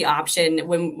only option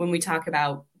when we talk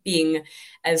about being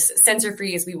as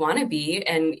censor-free as we want to be.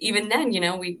 And even then,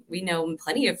 we know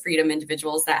plenty of freedom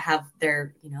individuals that have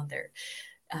their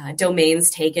domains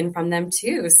taken from them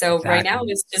too. So Right now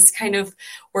it's just kind of,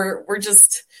 we're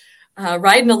just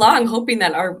riding along, hoping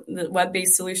that the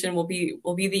web-based solution will be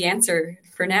the answer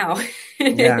for now.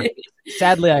 Yeah.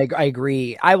 Sadly, I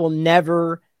agree. I will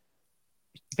never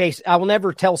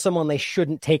tell someone they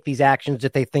shouldn't take these actions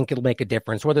if they think it'll make a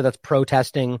difference, whether that's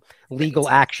protesting, legal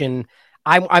action.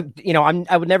 I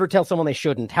would never tell someone they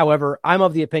shouldn't. However, I'm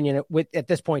of the opinion at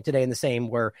this point today in the same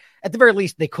where at the very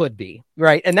least they could be,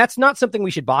 right? And that's not something we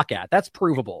should balk at. That's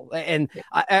provable. And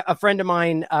a friend of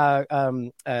mine,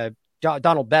 Donald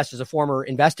Best, is a former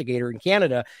investigator in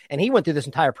Canada, and he went through this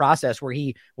entire process where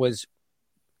he was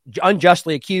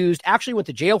unjustly accused, actually went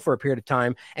to jail for a period of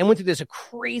time, and went through this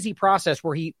crazy process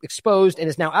where he exposed and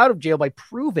is now out of jail by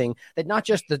proving that not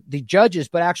just the judges,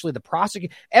 but actually the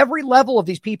prosecutor, every level of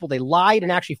these people, they lied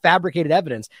and actually fabricated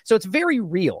evidence. So it's very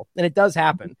real, and it does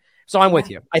happen. So I'm with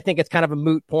you. I think it's kind of a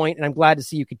moot point, and I'm glad to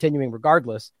see you continuing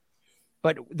regardless.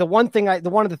 But one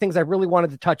of the things I really wanted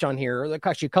to touch on here,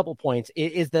 actually a couple points,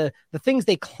 is the things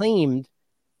they claimed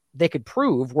they could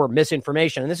prove were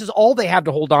misinformation. And this is all they have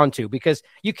to hold on to, because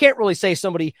you can't really say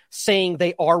somebody saying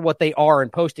they are what they are and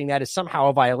posting that is somehow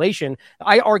a violation.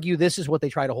 I argue this is what they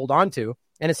try to hold on to.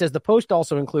 And it says the post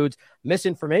also includes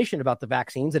misinformation about the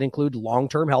vaccines that include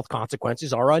long-term health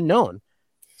consequences are unknown.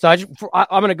 So I'm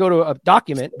going to go to a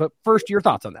document, but first, your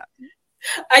thoughts on that.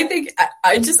 I think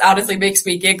it just honestly makes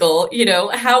me giggle.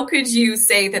 How could you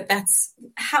say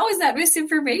how is that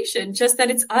misinformation? Just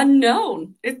that it's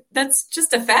unknown. That's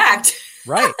just a fact.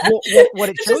 Right. Well, what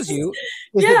it shows you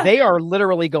is that they are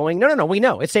literally going, no, we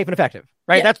know it's safe and effective,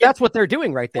 right? Yeah, that's what they're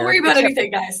doing right there. Don't worry about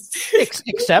anything, guys.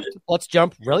 Except let's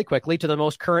jump really quickly to the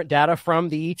most current data from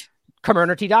the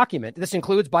Community document. This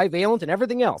includes bivalent and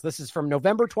everything else. This is from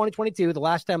November 2022, the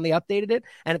last time they updated it,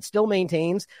 and it still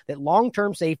maintains that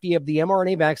long-term safety of the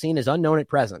mRNA vaccine is unknown at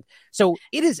present. So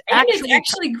it is it's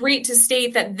actually great to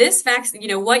state that this vaccine,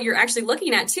 what you're actually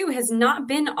looking at too, has not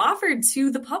been offered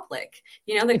to the public.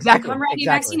 The Comirnaty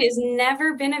vaccine has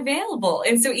never been available.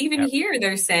 And so even here,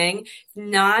 they're saying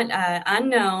not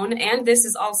unknown, and this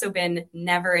has also been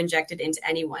never injected into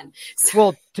anyone. So,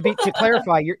 well, to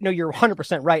clarify, you're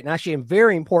 100% right. And actually a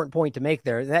very important point to make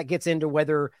there. That gets into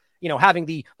whether, having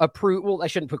the approved, well, I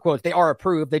shouldn't put quotes, they are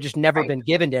approved. They've just never been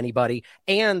given to anybody.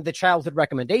 And the childhood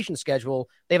recommendation schedule,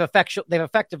 they've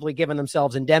effectively given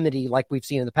themselves indemnity like we've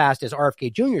seen in the past, as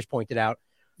RFK Jr.'s pointed out.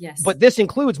 Yes. But this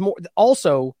includes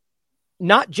also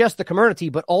not just the community,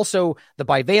 but also the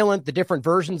bivalent, the different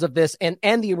versions of this, and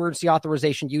the emergency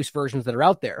authorization use versions that are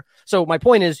out there. So my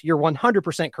point is, you're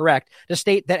 100% correct to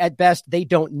state that at best, they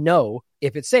don't know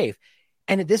if it's safe.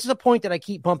 And this is a point that I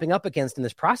keep bumping up against in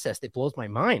this process that blows my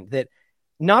mind, that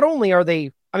not only are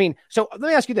they, so let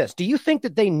me ask you this. Do you think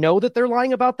that they know that they're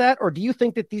lying about that? Or do you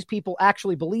think that these people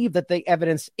actually believe that the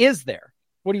evidence is there?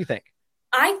 What do you think?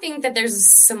 I think that there's a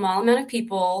small amount of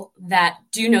people that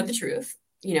do know the truth.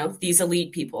 These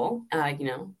elite people,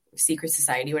 secret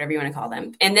society, whatever you want to call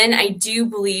them. And then I do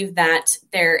believe that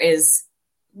there is,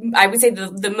 I would say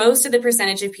the most of the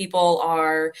percentage of people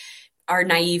are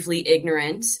naively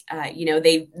ignorant.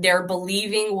 They're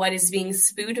believing what is being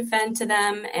spoon-fed to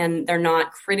them, and they're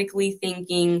not critically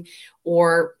thinking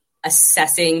or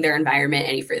assessing their environment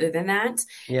any further than that.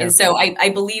 Yeah. And so I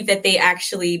believe that they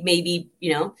actually maybe,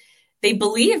 they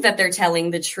believe that they're telling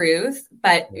the truth,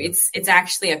 but it's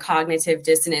actually a cognitive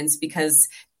dissonance because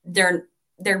they're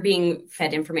being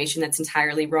fed information that's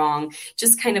entirely wrong.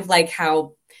 Just kind of like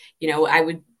how, I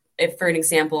would, if for an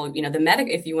example,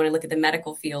 if you want to look at the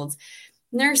medical fields,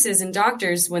 nurses and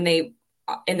doctors, when they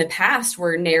in the past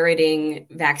were narrating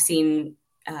vaccine,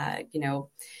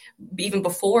 even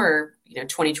before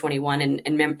 2021 and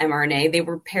mRNA, they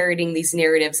were parroting these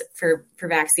narratives for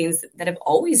vaccines that have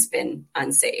always been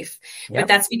unsafe. Yep. But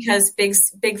that's because big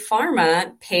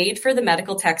pharma paid for the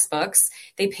medical textbooks,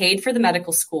 they paid for the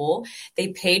medical school, they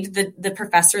paid the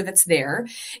professor that's there.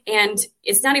 And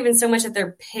it's not even so much that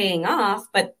they're paying off,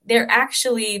 but they're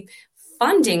actually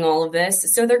funding all of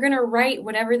this. So they're going to write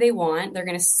whatever they want. They're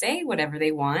going to say whatever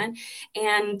they want.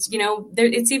 And,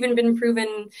 it's even been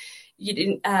proven,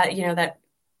 that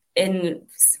in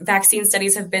vaccine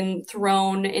studies have been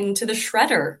thrown into the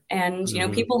shredder, and,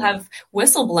 people have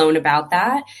whistleblown about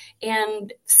that,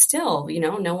 and still,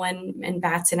 no one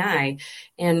bats an eye.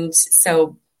 And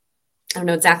so I don't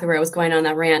know exactly where I was going on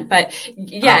that rant, but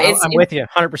yeah, I'm with you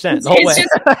 100% the whole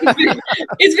way.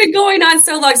 It's been going on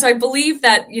so long. So I believe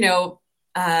that,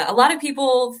 a lot of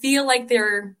people feel like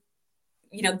they're,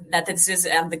 that this is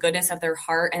the goodness of their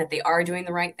heart and that they are doing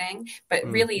the right thing. But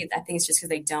really, I think it's just because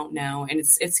they don't know. And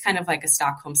it's kind of like a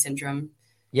Stockholm syndrome.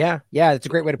 Yeah, it's a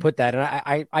great way to put that.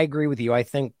 And I agree with you. I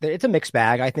think that it's a mixed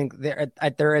bag. I think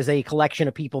there is a collection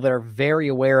of people that are very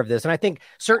aware of this. And I think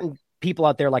certain people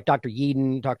out there like Dr.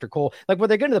 Yeadon, Dr. Cole, like where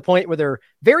they're getting to the point where they're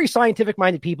very scientific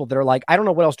minded people that are like, I don't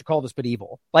know what else to call this but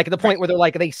evil. Like at the point where they're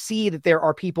like, they see that there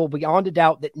are people beyond a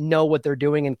doubt that know what they're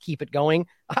doing and keep it going.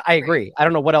 I agree. I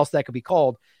don't know what else that could be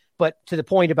called. But to the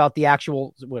point about the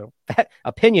actual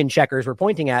opinion checkers we're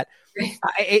pointing at,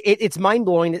 it's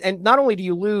mind-blowing. And not only do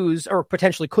you lose or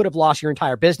potentially could have lost your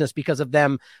entire business because of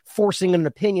them forcing an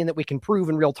opinion that we can prove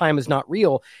in real time is not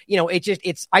real.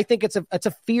 I think it's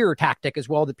a fear tactic as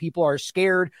well, that people are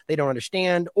scared, they don't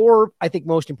understand, or I think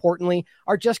most importantly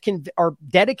are just are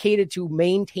dedicated to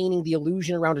maintaining the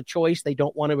illusion around a choice they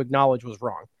don't want to acknowledge was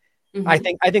wrong. Mm-hmm. I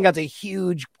think that's a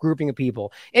huge grouping of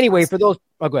people. Anyway, for those,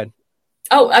 go ahead.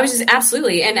 Oh, I was just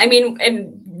absolutely. And I mean,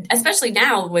 and especially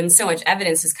now when so much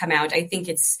evidence has come out, I think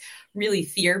it's really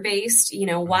fear-based.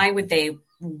 Why would they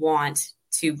want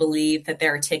to believe that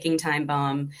they're a ticking time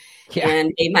bomb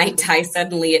and they might die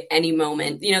suddenly at any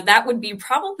moment? That would be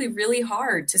probably really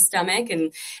hard to stomach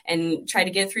and try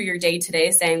to get through your day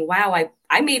today saying, wow,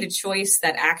 I made a choice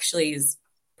that actually is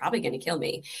probably going to kill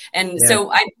me. And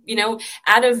so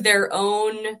out of their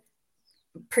own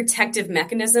protective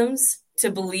mechanisms, to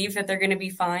believe that they're going to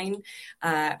be fine.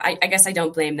 I guess I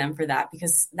don't blame them for that,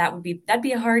 because that'd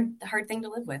be a hard thing to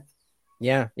live with.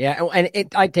 Yeah. And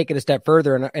I'd take it a step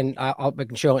further, and I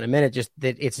can show it in a minute, just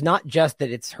that it's not just that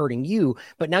it's hurting you,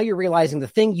 but now you're realizing the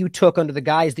thing you took under the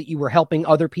guise that you were helping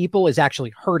other people is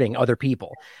actually hurting other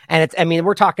people. And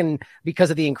we're talking because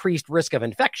of the increased risk of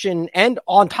infection and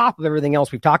on top of everything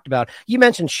else we've talked about. You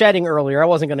mentioned shedding earlier. I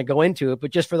wasn't going to go into it, but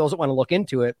just for those that want to look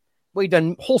into it, we've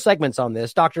done whole segments on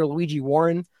this. Dr. Luigi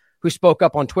Warren, who spoke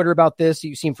up on Twitter about this.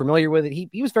 You seem familiar with it.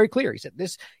 He was very clear. He said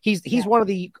he's one of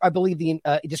the, I believe, the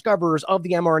discoverers of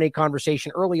the mRNA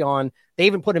conversation early on. They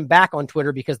even put him back on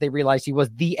Twitter because they realized he was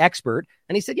the expert.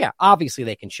 And he said, yeah, obviously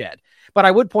they can shed. But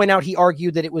I would point out, he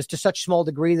argued that it was to such small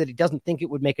degree that he doesn't think it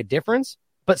would make a difference.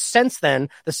 But since then,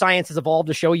 the science has evolved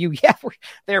to show you,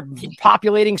 they're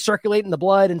populating, circulating the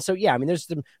blood. And so, yeah, I mean, there's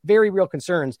some very real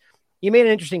concerns. You made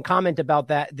an interesting comment about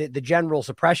that, the general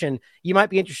suppression. You might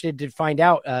be interested to find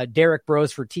out. Derek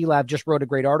Bros for T-Lab just wrote a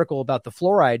great article about the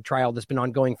fluoride trial that's been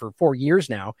ongoing for 4 years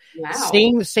now.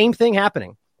 Wow. Same thing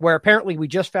happening, where apparently we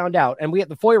just found out, and we have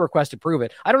the FOIA request to prove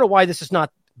it. I don't know why this is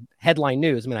not headline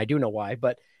news. I mean, I do know why,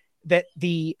 but that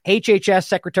the HHS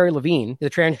Secretary Levine,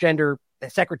 the transgender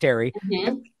secretary,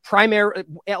 primary,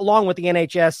 along with the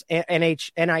NHS,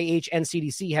 NIH, and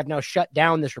CDC, have now shut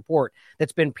down this report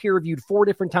that's been peer reviewed 4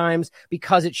 different times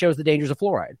because it shows the dangers of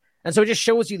fluoride. And so it just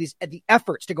shows you the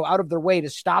efforts to go out of their way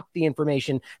to stop the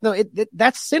information. No,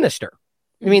 that's sinister.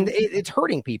 I mean, it's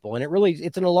hurting people, and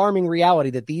it's an alarming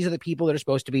reality that these are the people that are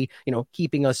supposed to be,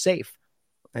 keeping us safe.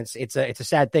 It's a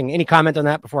sad thing. Any comment on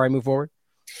that before I move forward?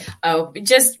 Oh,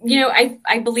 just,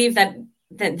 I believe that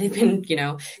they've been,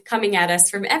 coming at us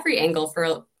from every angle for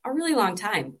a really long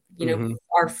time.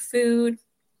 Our food,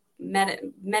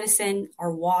 medicine,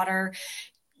 our water,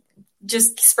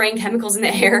 just spraying chemicals in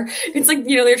the air. It's like,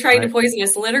 they're trying to poison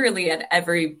us literally at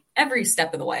every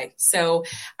step of the way. So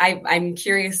I'm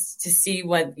curious to see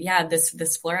what,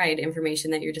 this fluoride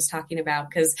information that you're just talking about.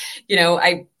 Cause,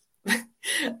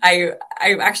 I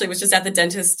actually was just at the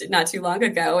dentist not too long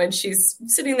ago, and she's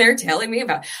sitting there telling me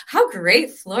about how great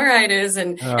fluoride is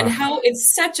and how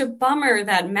it's such a bummer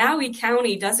that Maui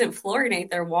County doesn't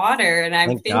fluorinate their water. And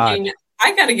I'm thinking, God,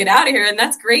 I got to get out of here. And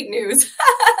that's great news.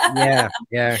 Yeah.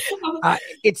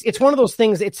 It's one of those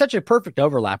things. It's such a perfect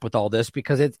overlap with all this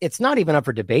because it's not even up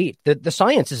for debate. The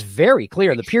science is very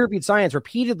clear. The peer-reviewed science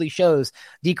repeatedly shows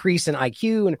decrease in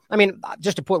IQ. And I mean,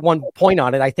 just to put one point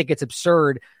on it, I think it's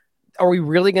absurd. Are we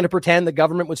really going to pretend the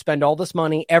government would spend all this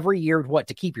money every year,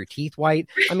 to keep your teeth white?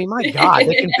 I mean, my God,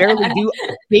 they can barely do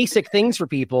basic things for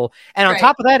people. And on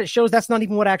top of that, it shows that's not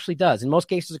even what it actually does. In most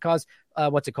cases, it causes,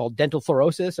 what's it called? Dental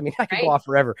fluorosis. I mean, I could go off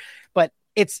forever, but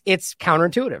it's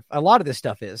counterintuitive. A lot of this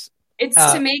stuff is. It's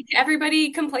to make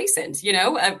everybody complacent,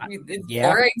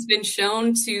 Fluoride's been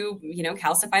shown to,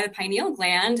 calcify the pineal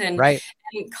gland and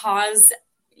cause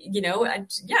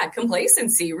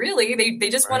complacency, really.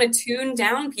 They just want to tune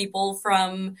down people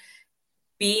from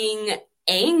being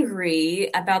angry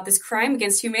about this crime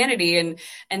against humanity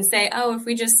and say, oh, if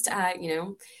we just,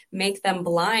 make them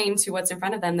blind to what's in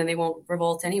front of them, then they won't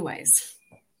revolt anyways.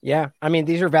 Yeah. I mean,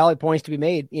 these are valid points to be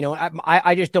made.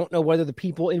 I just don't know whether the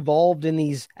people involved in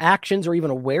these actions are even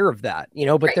aware of that,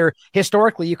 but they're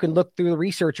historically, you can look through the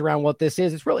research around what this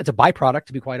is. It's a byproduct,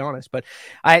 to be quite honest, but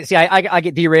I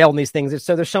get derailed in these things.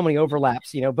 So there's so many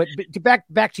overlaps, but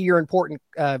back to your important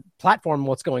platform,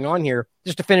 what's going on here,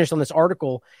 just to finish on this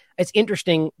article. It's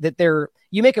interesting that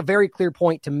you make a very clear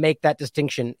point to make that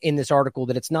distinction in this article,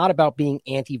 that it's not about being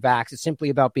anti-vax. It's simply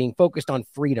about being focused on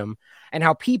freedom and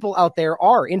how people out there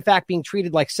are, in fact, being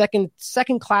treated like second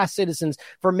class citizens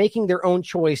for making their own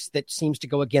choice that seems to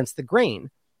go against the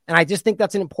grain. And I just think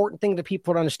that's an important thing that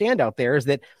people to understand out there is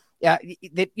that,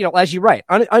 as you write,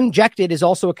 Unjected is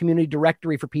also a community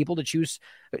directory for people to choose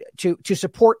to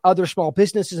support other small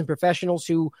businesses and professionals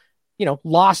who,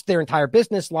 lost their entire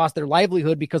business, lost their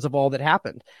livelihood because of all that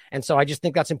happened. And so I just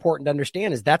think that's important to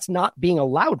understand is that's not being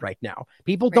allowed right now.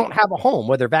 People don't have a home,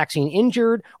 whether vaccine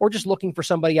injured or just looking for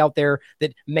somebody out there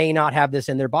that may not have this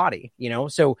in their body,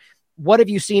 So what have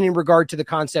you seen in regard to the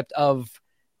concept of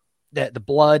the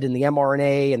blood and the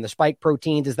mRNA and the spike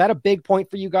proteins? Is that a big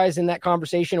point for you guys in that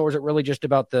conversation, or is it really just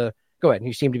about go ahead.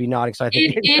 You seem to be nodding. So I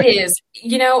think it is,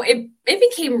 it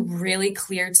became really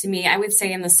clear to me, I would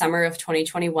say in the summer of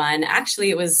 2021,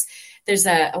 actually there's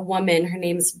a woman, her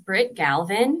name's Britt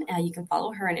Galvin. You can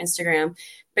follow her on Instagram,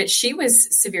 but she was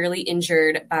severely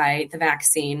injured by the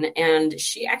vaccine and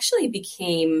she actually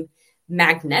became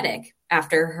magnetic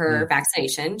after her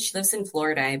vaccination. She lives in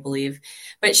Florida, I believe,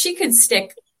 but she could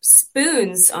stick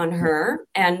spoons on her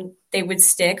and they would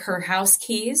stick her house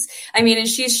keys. I mean, and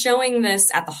she's showing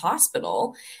this at the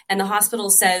hospital and the hospital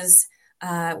says,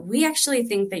 we actually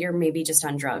think that you're maybe just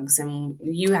on drugs and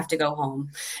you have to go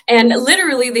home. And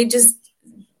literally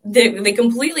they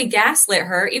completely gaslit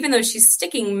her, even though she's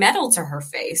sticking metal to her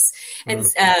face. And,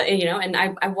 and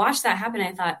I watched that happen. And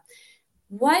I thought,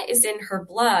 what is in her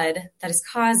blood that is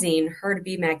causing her to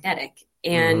be magnetic?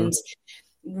 And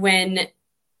when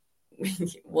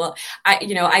Well,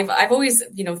 I've always,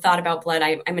 thought about blood.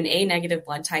 I'm an A negative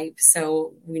blood type.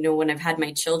 So, when I've had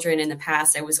my children in the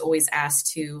past, I was always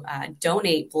asked to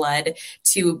donate blood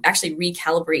to actually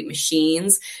recalibrate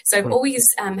machines. So I've always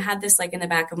had this like in the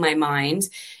back of my mind.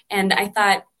 And I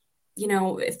thought,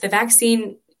 if the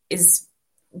vaccine is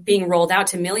being rolled out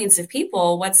to millions of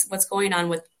people, what's going on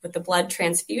with the blood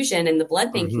transfusion and the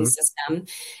blood banking system?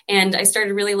 And I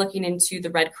started really looking into the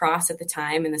Red Cross at the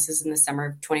time, and this is in the summer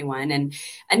of 21. And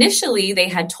initially they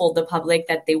had told the public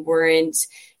that they weren't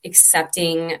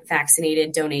accepting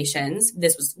vaccinated donations.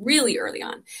 This was really early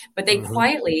on, but they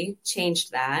quietly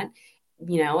changed that.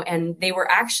 And they were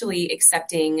actually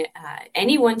accepting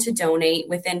anyone to donate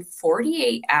within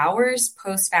 48 hours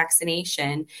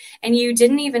post-vaccination. And you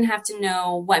didn't even have to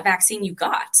know what vaccine you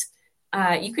got.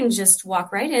 You can just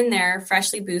walk right in there,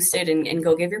 freshly boosted, and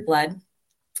go give your blood.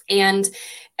 And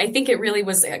I think it really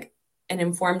was an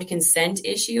informed consent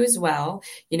issue as well.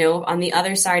 On the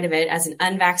other side of it, as an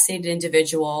unvaccinated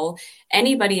individual,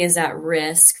 anybody is at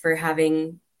risk for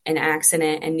having an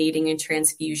accident and needing a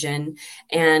transfusion,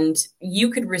 and you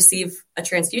could receive a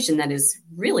transfusion that is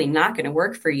really not going to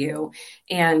work for you.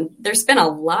 And there's been a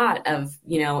lot of,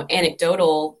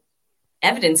 anecdotal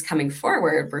evidence coming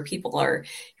forward where people are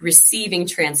receiving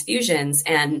transfusions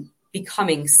and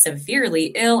becoming severely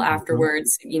ill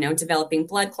afterwards, developing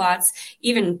blood clots,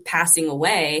 even passing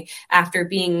away after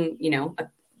being, a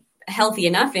healthy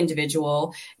enough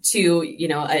individual to,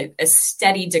 a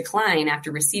steady decline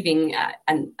after receiving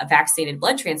a vaccinated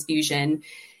blood transfusion.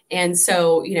 And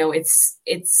so, it's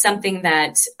something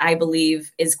that I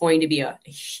believe is going to be a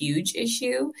huge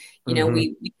issue.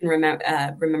 We can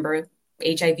remember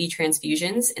HIV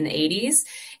transfusions in the 80s,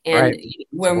 and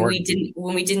when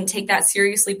we didn't take that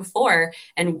seriously before,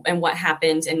 and what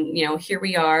happened, and here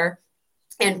we are,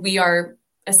 and we are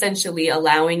essentially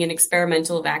allowing an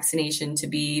experimental vaccination to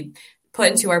be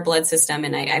put into our blood system.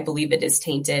 And I believe it is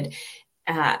tainted.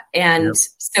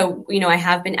 So, I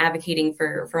have been advocating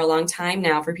for a long time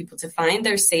now for people to find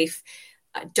their safe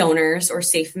donors or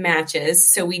safe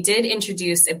matches. So we did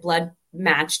introduce a blood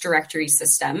match directory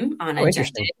system on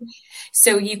Unjected.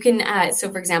 So you can, so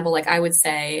for example, like I would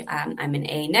say, I'm an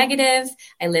A negative,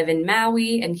 I live in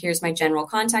Maui, and here's my general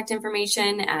contact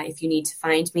information if you need to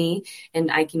find me,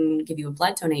 and I can give you a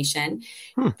blood donation.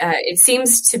 It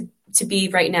seems to be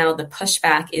right now, the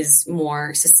pushback is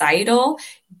more societal,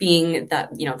 being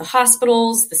the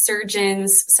hospitals, the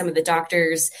surgeons, some of the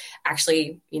doctors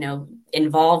actually,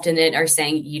 involved in it are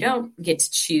saying you don't get to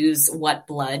choose what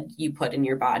blood you put in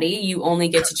your body. You only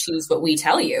get to choose what we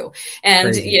tell you.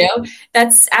 And,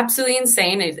 that's absolutely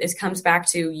insane. It comes back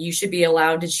to, you should be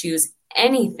allowed to choose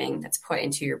anything that's put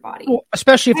into your body. Well,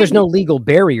 especially if there's no legal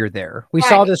barrier there. We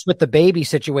saw this with the baby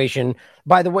situation.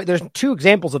 By the way, there's two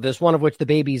examples of this, one of which the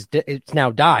baby's it's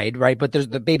now died, right? But there's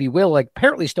the baby Will,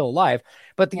 apparently still alive.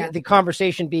 But the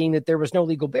conversation being that there was no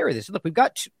legal barrier. They said, look, we've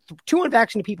got two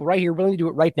unvaccinated people right here willing to do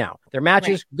it right now. Their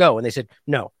matches, go. And they said,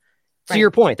 no. To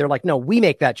your point, they're like, no, we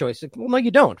make that choice. Well, no,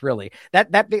 you don't really.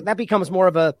 That becomes more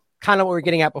of a kind of what we were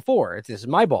getting at before. This is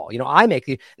my ball. I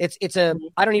make it's a,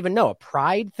 I don't even know, a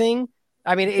pride thing.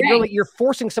 I mean, really, you're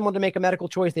forcing someone to make a medical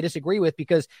choice they disagree with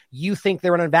because you think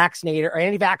they're an unvaccinated or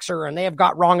anti-vaxxer and they have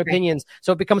got wrong opinions.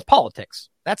 So it becomes politics.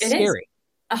 That's scary.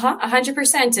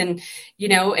 100%. And,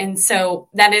 and so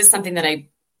that is something that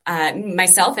I,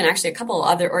 myself and actually a couple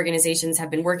other organizations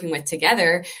have been working with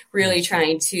together, really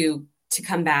trying to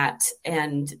combat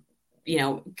and,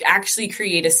 actually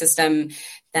create a system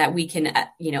that we can,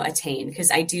 attain, because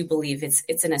I do believe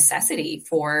it's a necessity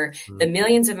for the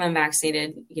millions of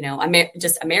unvaccinated,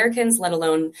 just Americans, let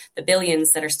alone the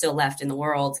billions that are still left in the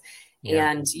world.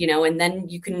 And, and then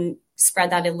you can spread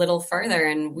that a little further.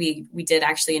 And we did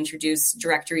actually introduce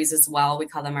directories as well. We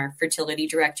call them our fertility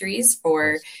directories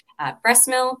for breast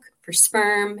milk, for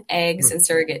sperm, eggs, and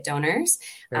surrogate donors,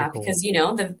 because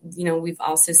we've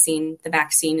also seen the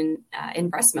vaccine in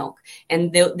breast milk,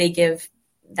 and they give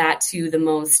that to the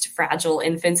most fragile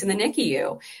infants in the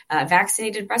NICU.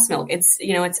 Vaccinated breast milk,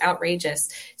 it's outrageous.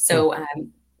 So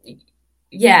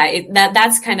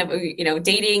that's kind of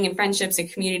dating and friendships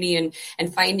and community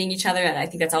and finding each other. I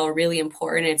think that's all really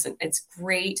important. It's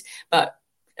great, but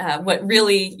what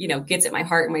really, gets at my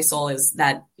heart and my soul is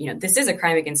that, this is a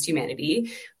crime against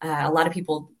humanity. A lot of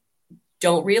people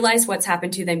don't realize what's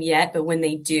happened to them yet, but when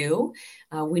they do,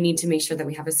 we need to make sure that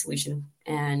we have a solution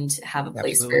and have a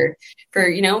place for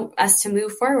us to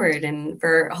move forward, and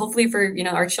hopefully for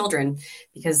our children,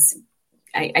 because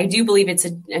I do believe it's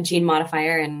a gene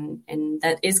modifier, and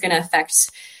that is going to affect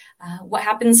what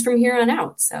happens from here on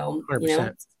out. So,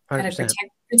 100%. Gotta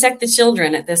protect the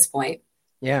children at this point.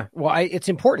 Yeah. Well, it's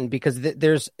important because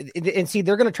and see,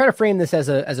 they're going to try to frame this as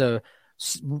a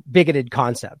bigoted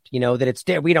concept,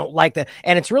 that we don't like that.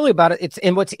 And it's really about it.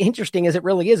 And what's interesting is it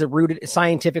really is a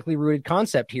scientifically rooted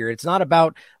concept here. It's not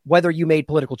about whether you made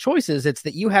political choices. It's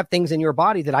that you have things in your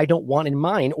body that I don't want in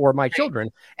mine or my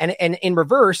children. And in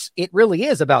reverse, it really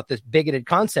is about this bigoted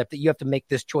concept that you have to make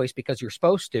this choice because you're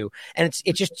supposed to. And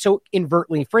it's just so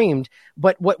invertly framed.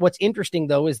 But what's interesting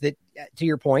though, is that, to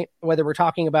your point, whether we're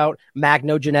talking about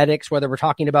magnogenetics, whether we're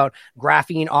talking about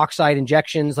graphene oxide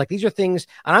injections, like these are things,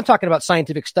 and I'm talking about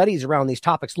scientific studies around these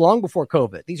topics long before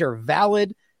COVID. These are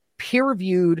valid,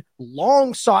 peer-reviewed,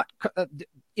 long-sought,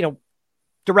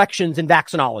 directions in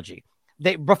vaccinology.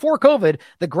 Before COVID,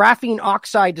 the graphene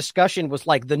oxide discussion was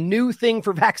like the new thing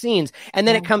for vaccines. And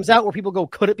then it comes out where people go,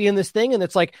 could it be in this thing? And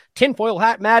it's like tinfoil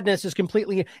hat madness is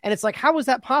completely, and it's like, how is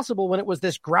that possible when it was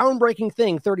this groundbreaking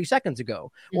thing 30 seconds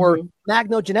ago? Or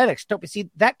magnogenetics. Don't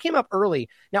see that came up early.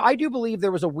 Now, I do believe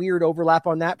there was a weird overlap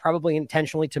on that, probably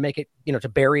intentionally to make it, to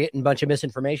bury it in a bunch of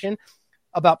misinformation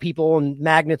about people and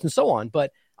magnets and so on.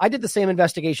 But I did the same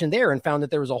investigation there and found that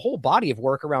there was a whole body of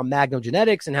work around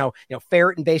magnogenetics and how,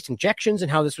 ferritin-based injections and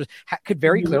how this could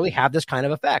very clearly have this kind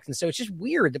of effect. And so it's just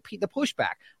weird, the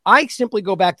pushback. I simply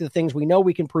go back to the things we know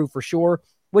we can prove for sure,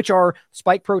 which are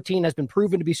spike protein has been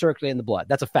proven to be circulating in the blood.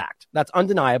 That's a fact. That's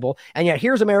undeniable. And yet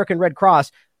here's American Red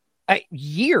Cross a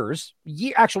year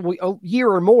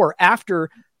or more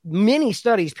after many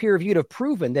studies peer-reviewed have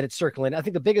proven that it's circulating. I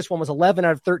think the biggest one was 11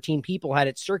 out of 13 people had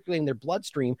it circulating their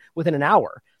bloodstream within an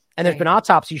hour. And there's been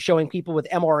autopsies showing people with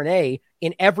mRNA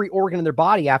in every organ in their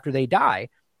body after they die,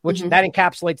 which that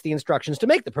encapsulates the instructions to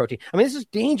make the protein. I mean, this is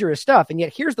dangerous stuff. And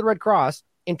yet here's the Red Cross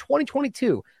in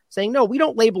 2022 saying, no, we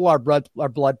don't label our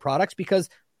blood products because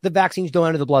the vaccines don't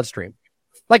enter the bloodstream.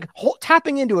 Like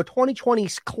tapping into a 2020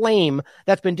 claim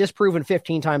that's been disproven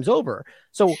 15 times over.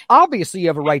 So obviously you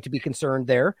have a right to be concerned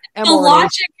there. The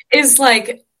logic is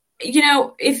like,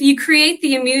 if you create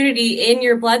the immunity in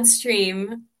your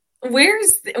bloodstream, where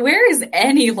is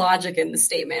any logic in the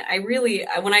statement?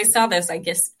 When I saw this, I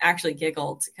guess actually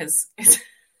giggled because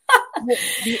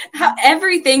how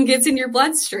everything gets in your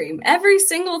bloodstream, every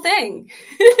single thing.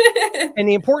 And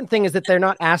the important thing is that they're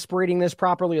not aspirating this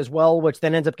properly as well, which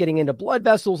then ends up getting into blood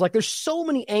vessels. Like there's so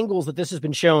many angles that this has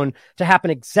been shown to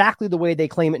happen exactly the way they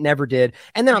claim it never did.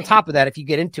 And then on top of that, if you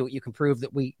get into it, you can prove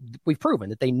that we've proven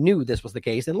that they knew this was the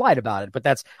case and lied about it. But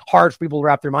that's hard for people to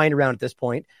wrap their mind around at this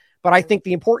point. But I think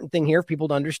the important thing here for people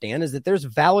to understand is that there's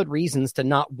valid reasons to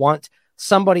not want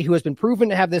somebody who has been proven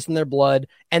to have this in their blood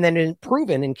and then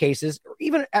proven in cases, or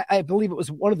even I believe it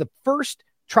was one of the first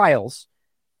trials.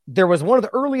 There was one of the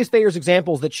earliest Bayer's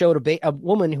examples that showed a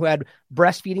woman who had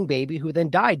breastfeeding baby who then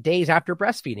died days after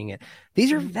breastfeeding it.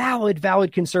 These are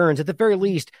valid concerns at the very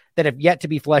least that have yet to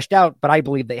be fleshed out, but I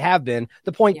believe they have been.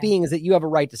 The point being is that you have a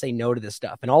right to say no to this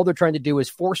stuff. And all they're trying to do is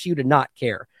force you to not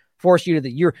care. Force you to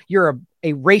that you're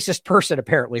a racist person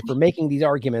apparently for making these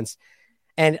arguments.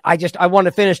 And I want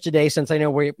to finish today, since I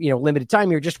know we're limited time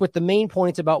here, just with the main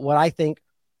points about what I think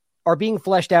are being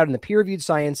fleshed out in the peer-reviewed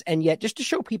science, and yet just to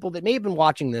show people that may have been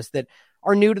watching this that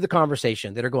are new to the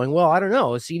conversation, that are going, well, I don't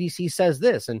know, CDC says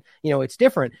this, and it's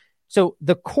different. So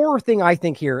the core thing I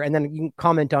think here, and then you can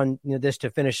comment on this to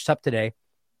finish up today,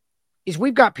 is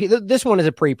we've got, this one is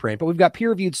a preprint, but we've got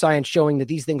peer-reviewed science showing that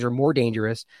these things are more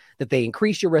dangerous, that they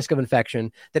increase your risk of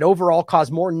infection, that overall cause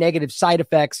more negative side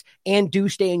effects and do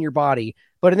stay in your body.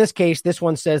 But in this case, this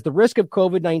one says the risk of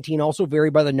COVID-19 also vary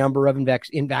by the number of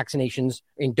vaccinations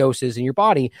in doses in your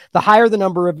body. The higher the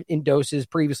number of doses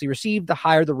previously received, the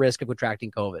higher the risk of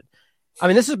contracting COVID. I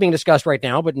mean, this is being discussed right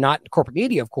now, but not corporate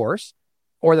media, of course,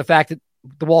 or the fact that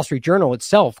the Wall Street Journal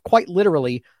itself quite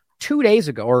literally 5 days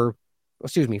ago,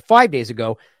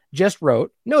 just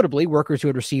wrote, notably, workers who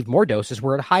had received more doses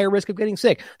were at higher risk of getting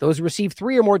sick. Those who received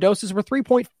 3 or more doses were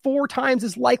 3.4 times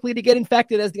as likely to get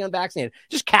infected as the unvaccinated.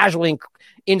 Just casually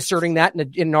inserting that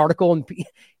in an article. And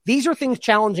these are things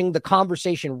challenging the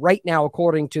conversation right now,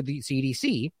 according to the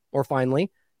CDC, or finally,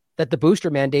 that the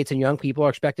booster mandates in young people are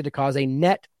expected to cause a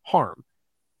net harm,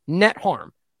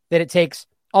 that it takes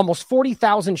almost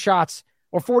 40,000 shots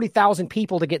or 40,000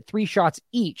 people to get 3 shots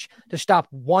each to stop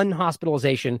one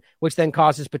hospitalization, which then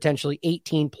causes potentially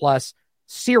 18 plus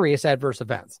serious adverse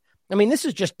events. I mean, this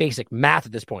is just basic math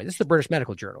at this point. This is the British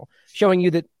Medical Journal showing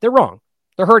you that they're wrong.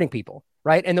 They're hurting people,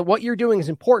 right? And that what you're doing is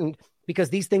important because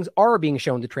these things are being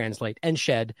shown to translate and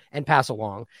shed and pass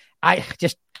along. I'm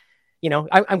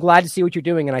glad to see what you're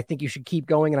doing, and I think you should keep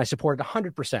going, and I support it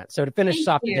 100%. So to finish us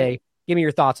off today, give me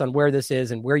your thoughts on where this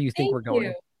is and where you think we're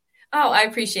going. Oh, I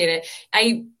appreciate it.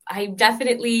 I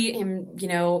definitely am,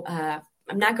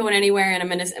 I'm not going anywhere, and I'm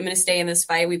gonna stay in this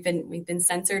fight. We've been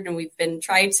censored, and we've been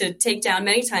tried to take down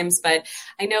many times, but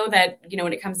I know that,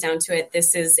 when it comes down to it,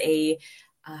 this is a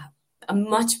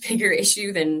much bigger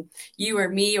issue than you or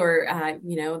me, or,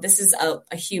 this is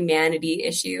a humanity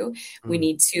issue. We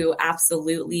need to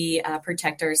absolutely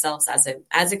protect ourselves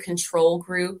as a control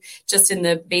group, just in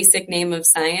the basic name of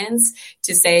science,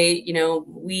 to say,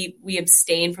 we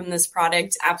abstain from this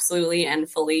product absolutely and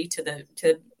fully to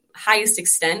the highest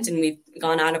extent. And we've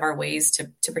gone out of our ways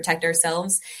to protect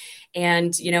ourselves.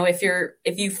 And,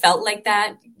 if you felt like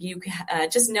that, you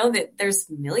just know that there's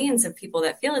millions of people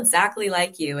that feel exactly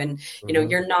like you, and,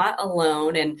 you're not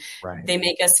alone, and they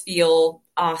make us feel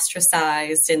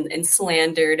ostracized and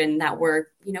slandered, and that we're,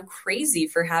 crazy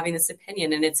for having this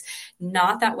opinion. And it's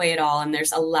not that way at all. And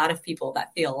there's a lot of people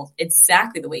that feel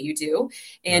exactly the way you do,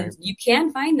 and you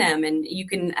can find them, and you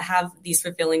can have these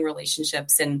fulfilling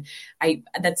relationships. And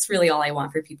that's really all I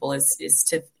want for people is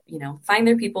to, find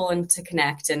their people and to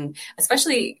connect, and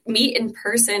especially meet in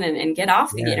person and get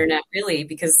off the internet, really,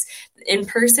 because in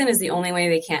person is the only way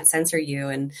they can't censor you.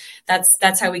 And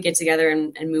that's how we get together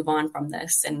and move on from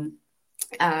this. And,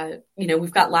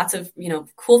 we've got lots of,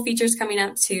 cool features coming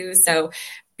up too. So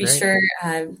be sure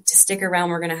to stick around.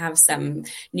 We're going to have some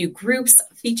new groups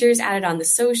features added on the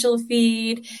social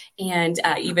feed, and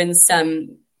even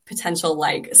some potential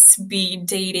like speed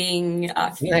dating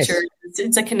features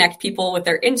to connect people with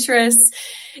their interests.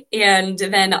 And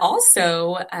then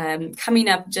also coming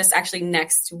up just actually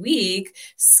next week,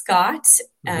 Scott,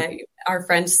 our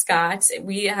friend Scott,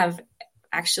 we have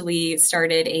actually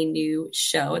started a new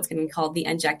show. It's going to be called The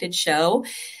Unjected Show.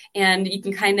 And you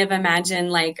can kind of imagine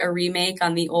like a remake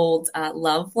on the old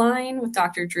Love Line with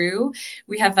Dr. Drew.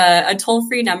 We have a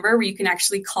toll-free number where you can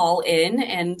actually call in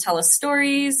and tell us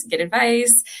stories, get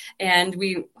advice. And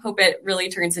we hope it really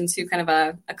turns into kind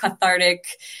of a cathartic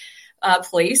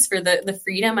place for the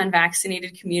freedom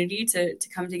unvaccinated community to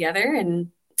come together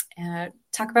and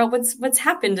talk about what's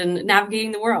happened and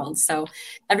navigating the world. So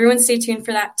everyone stay tuned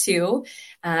for that too.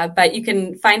 But you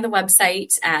can find the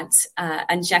website at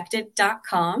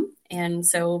unjected.com. And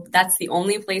so that's the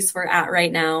only place we're at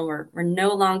right now. We're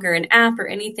no longer an app or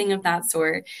anything of that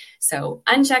sort. So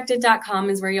unjected.com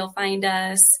is where you'll find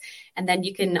us. And then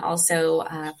you can also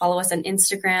follow us on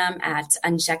Instagram at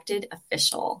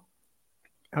unjectedofficial.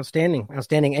 Outstanding.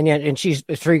 And she's,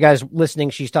 for you guys listening,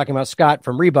 she's talking about Scott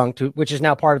from Rebunked, which is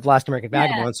now part of the Last American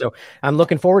Vagabond. So I'm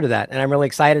looking forward to that. And I'm really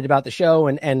excited about the show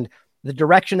and the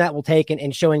direction that will take,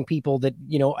 and showing people that,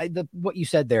 what you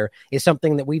said there is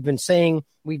something that we've been saying.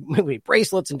 We made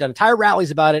bracelets and done entire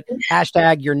rallies about it.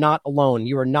 Hashtag you're not alone.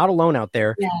 You are not alone out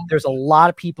there. Yeah. There's a lot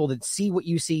of people that see what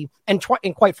you see. And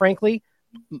quite frankly,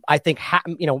 I think,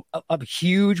 a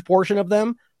huge portion of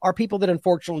them are people that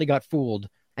unfortunately got fooled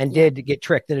and did get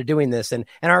tricked into doing this, and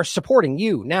are supporting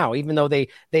you now, even though they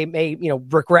may,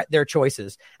 regret their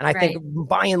choices. And I think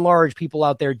by and large, people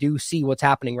out there do see what's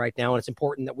happening right now. And it's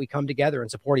important that we come together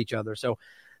and support each other. So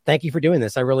thank you for doing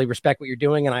this. I really respect what you're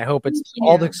doing, and I hope it's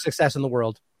all the success in the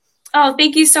world. Oh,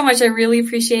 thank you so much. I really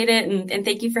appreciate it. And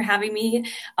thank you for having me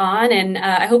on. And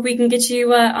I hope we can get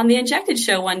you on the Unjected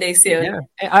show one day soon. Yeah.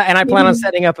 And I plan on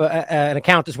setting up an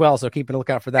account as well. So keep a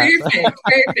lookout for that.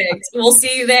 Perfect. We'll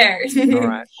see you there. All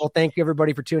right. Well, thank you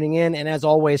everybody for tuning in. And as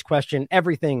always, question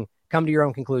everything, come to your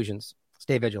own conclusions.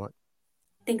 Stay vigilant.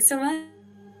 Thanks so much.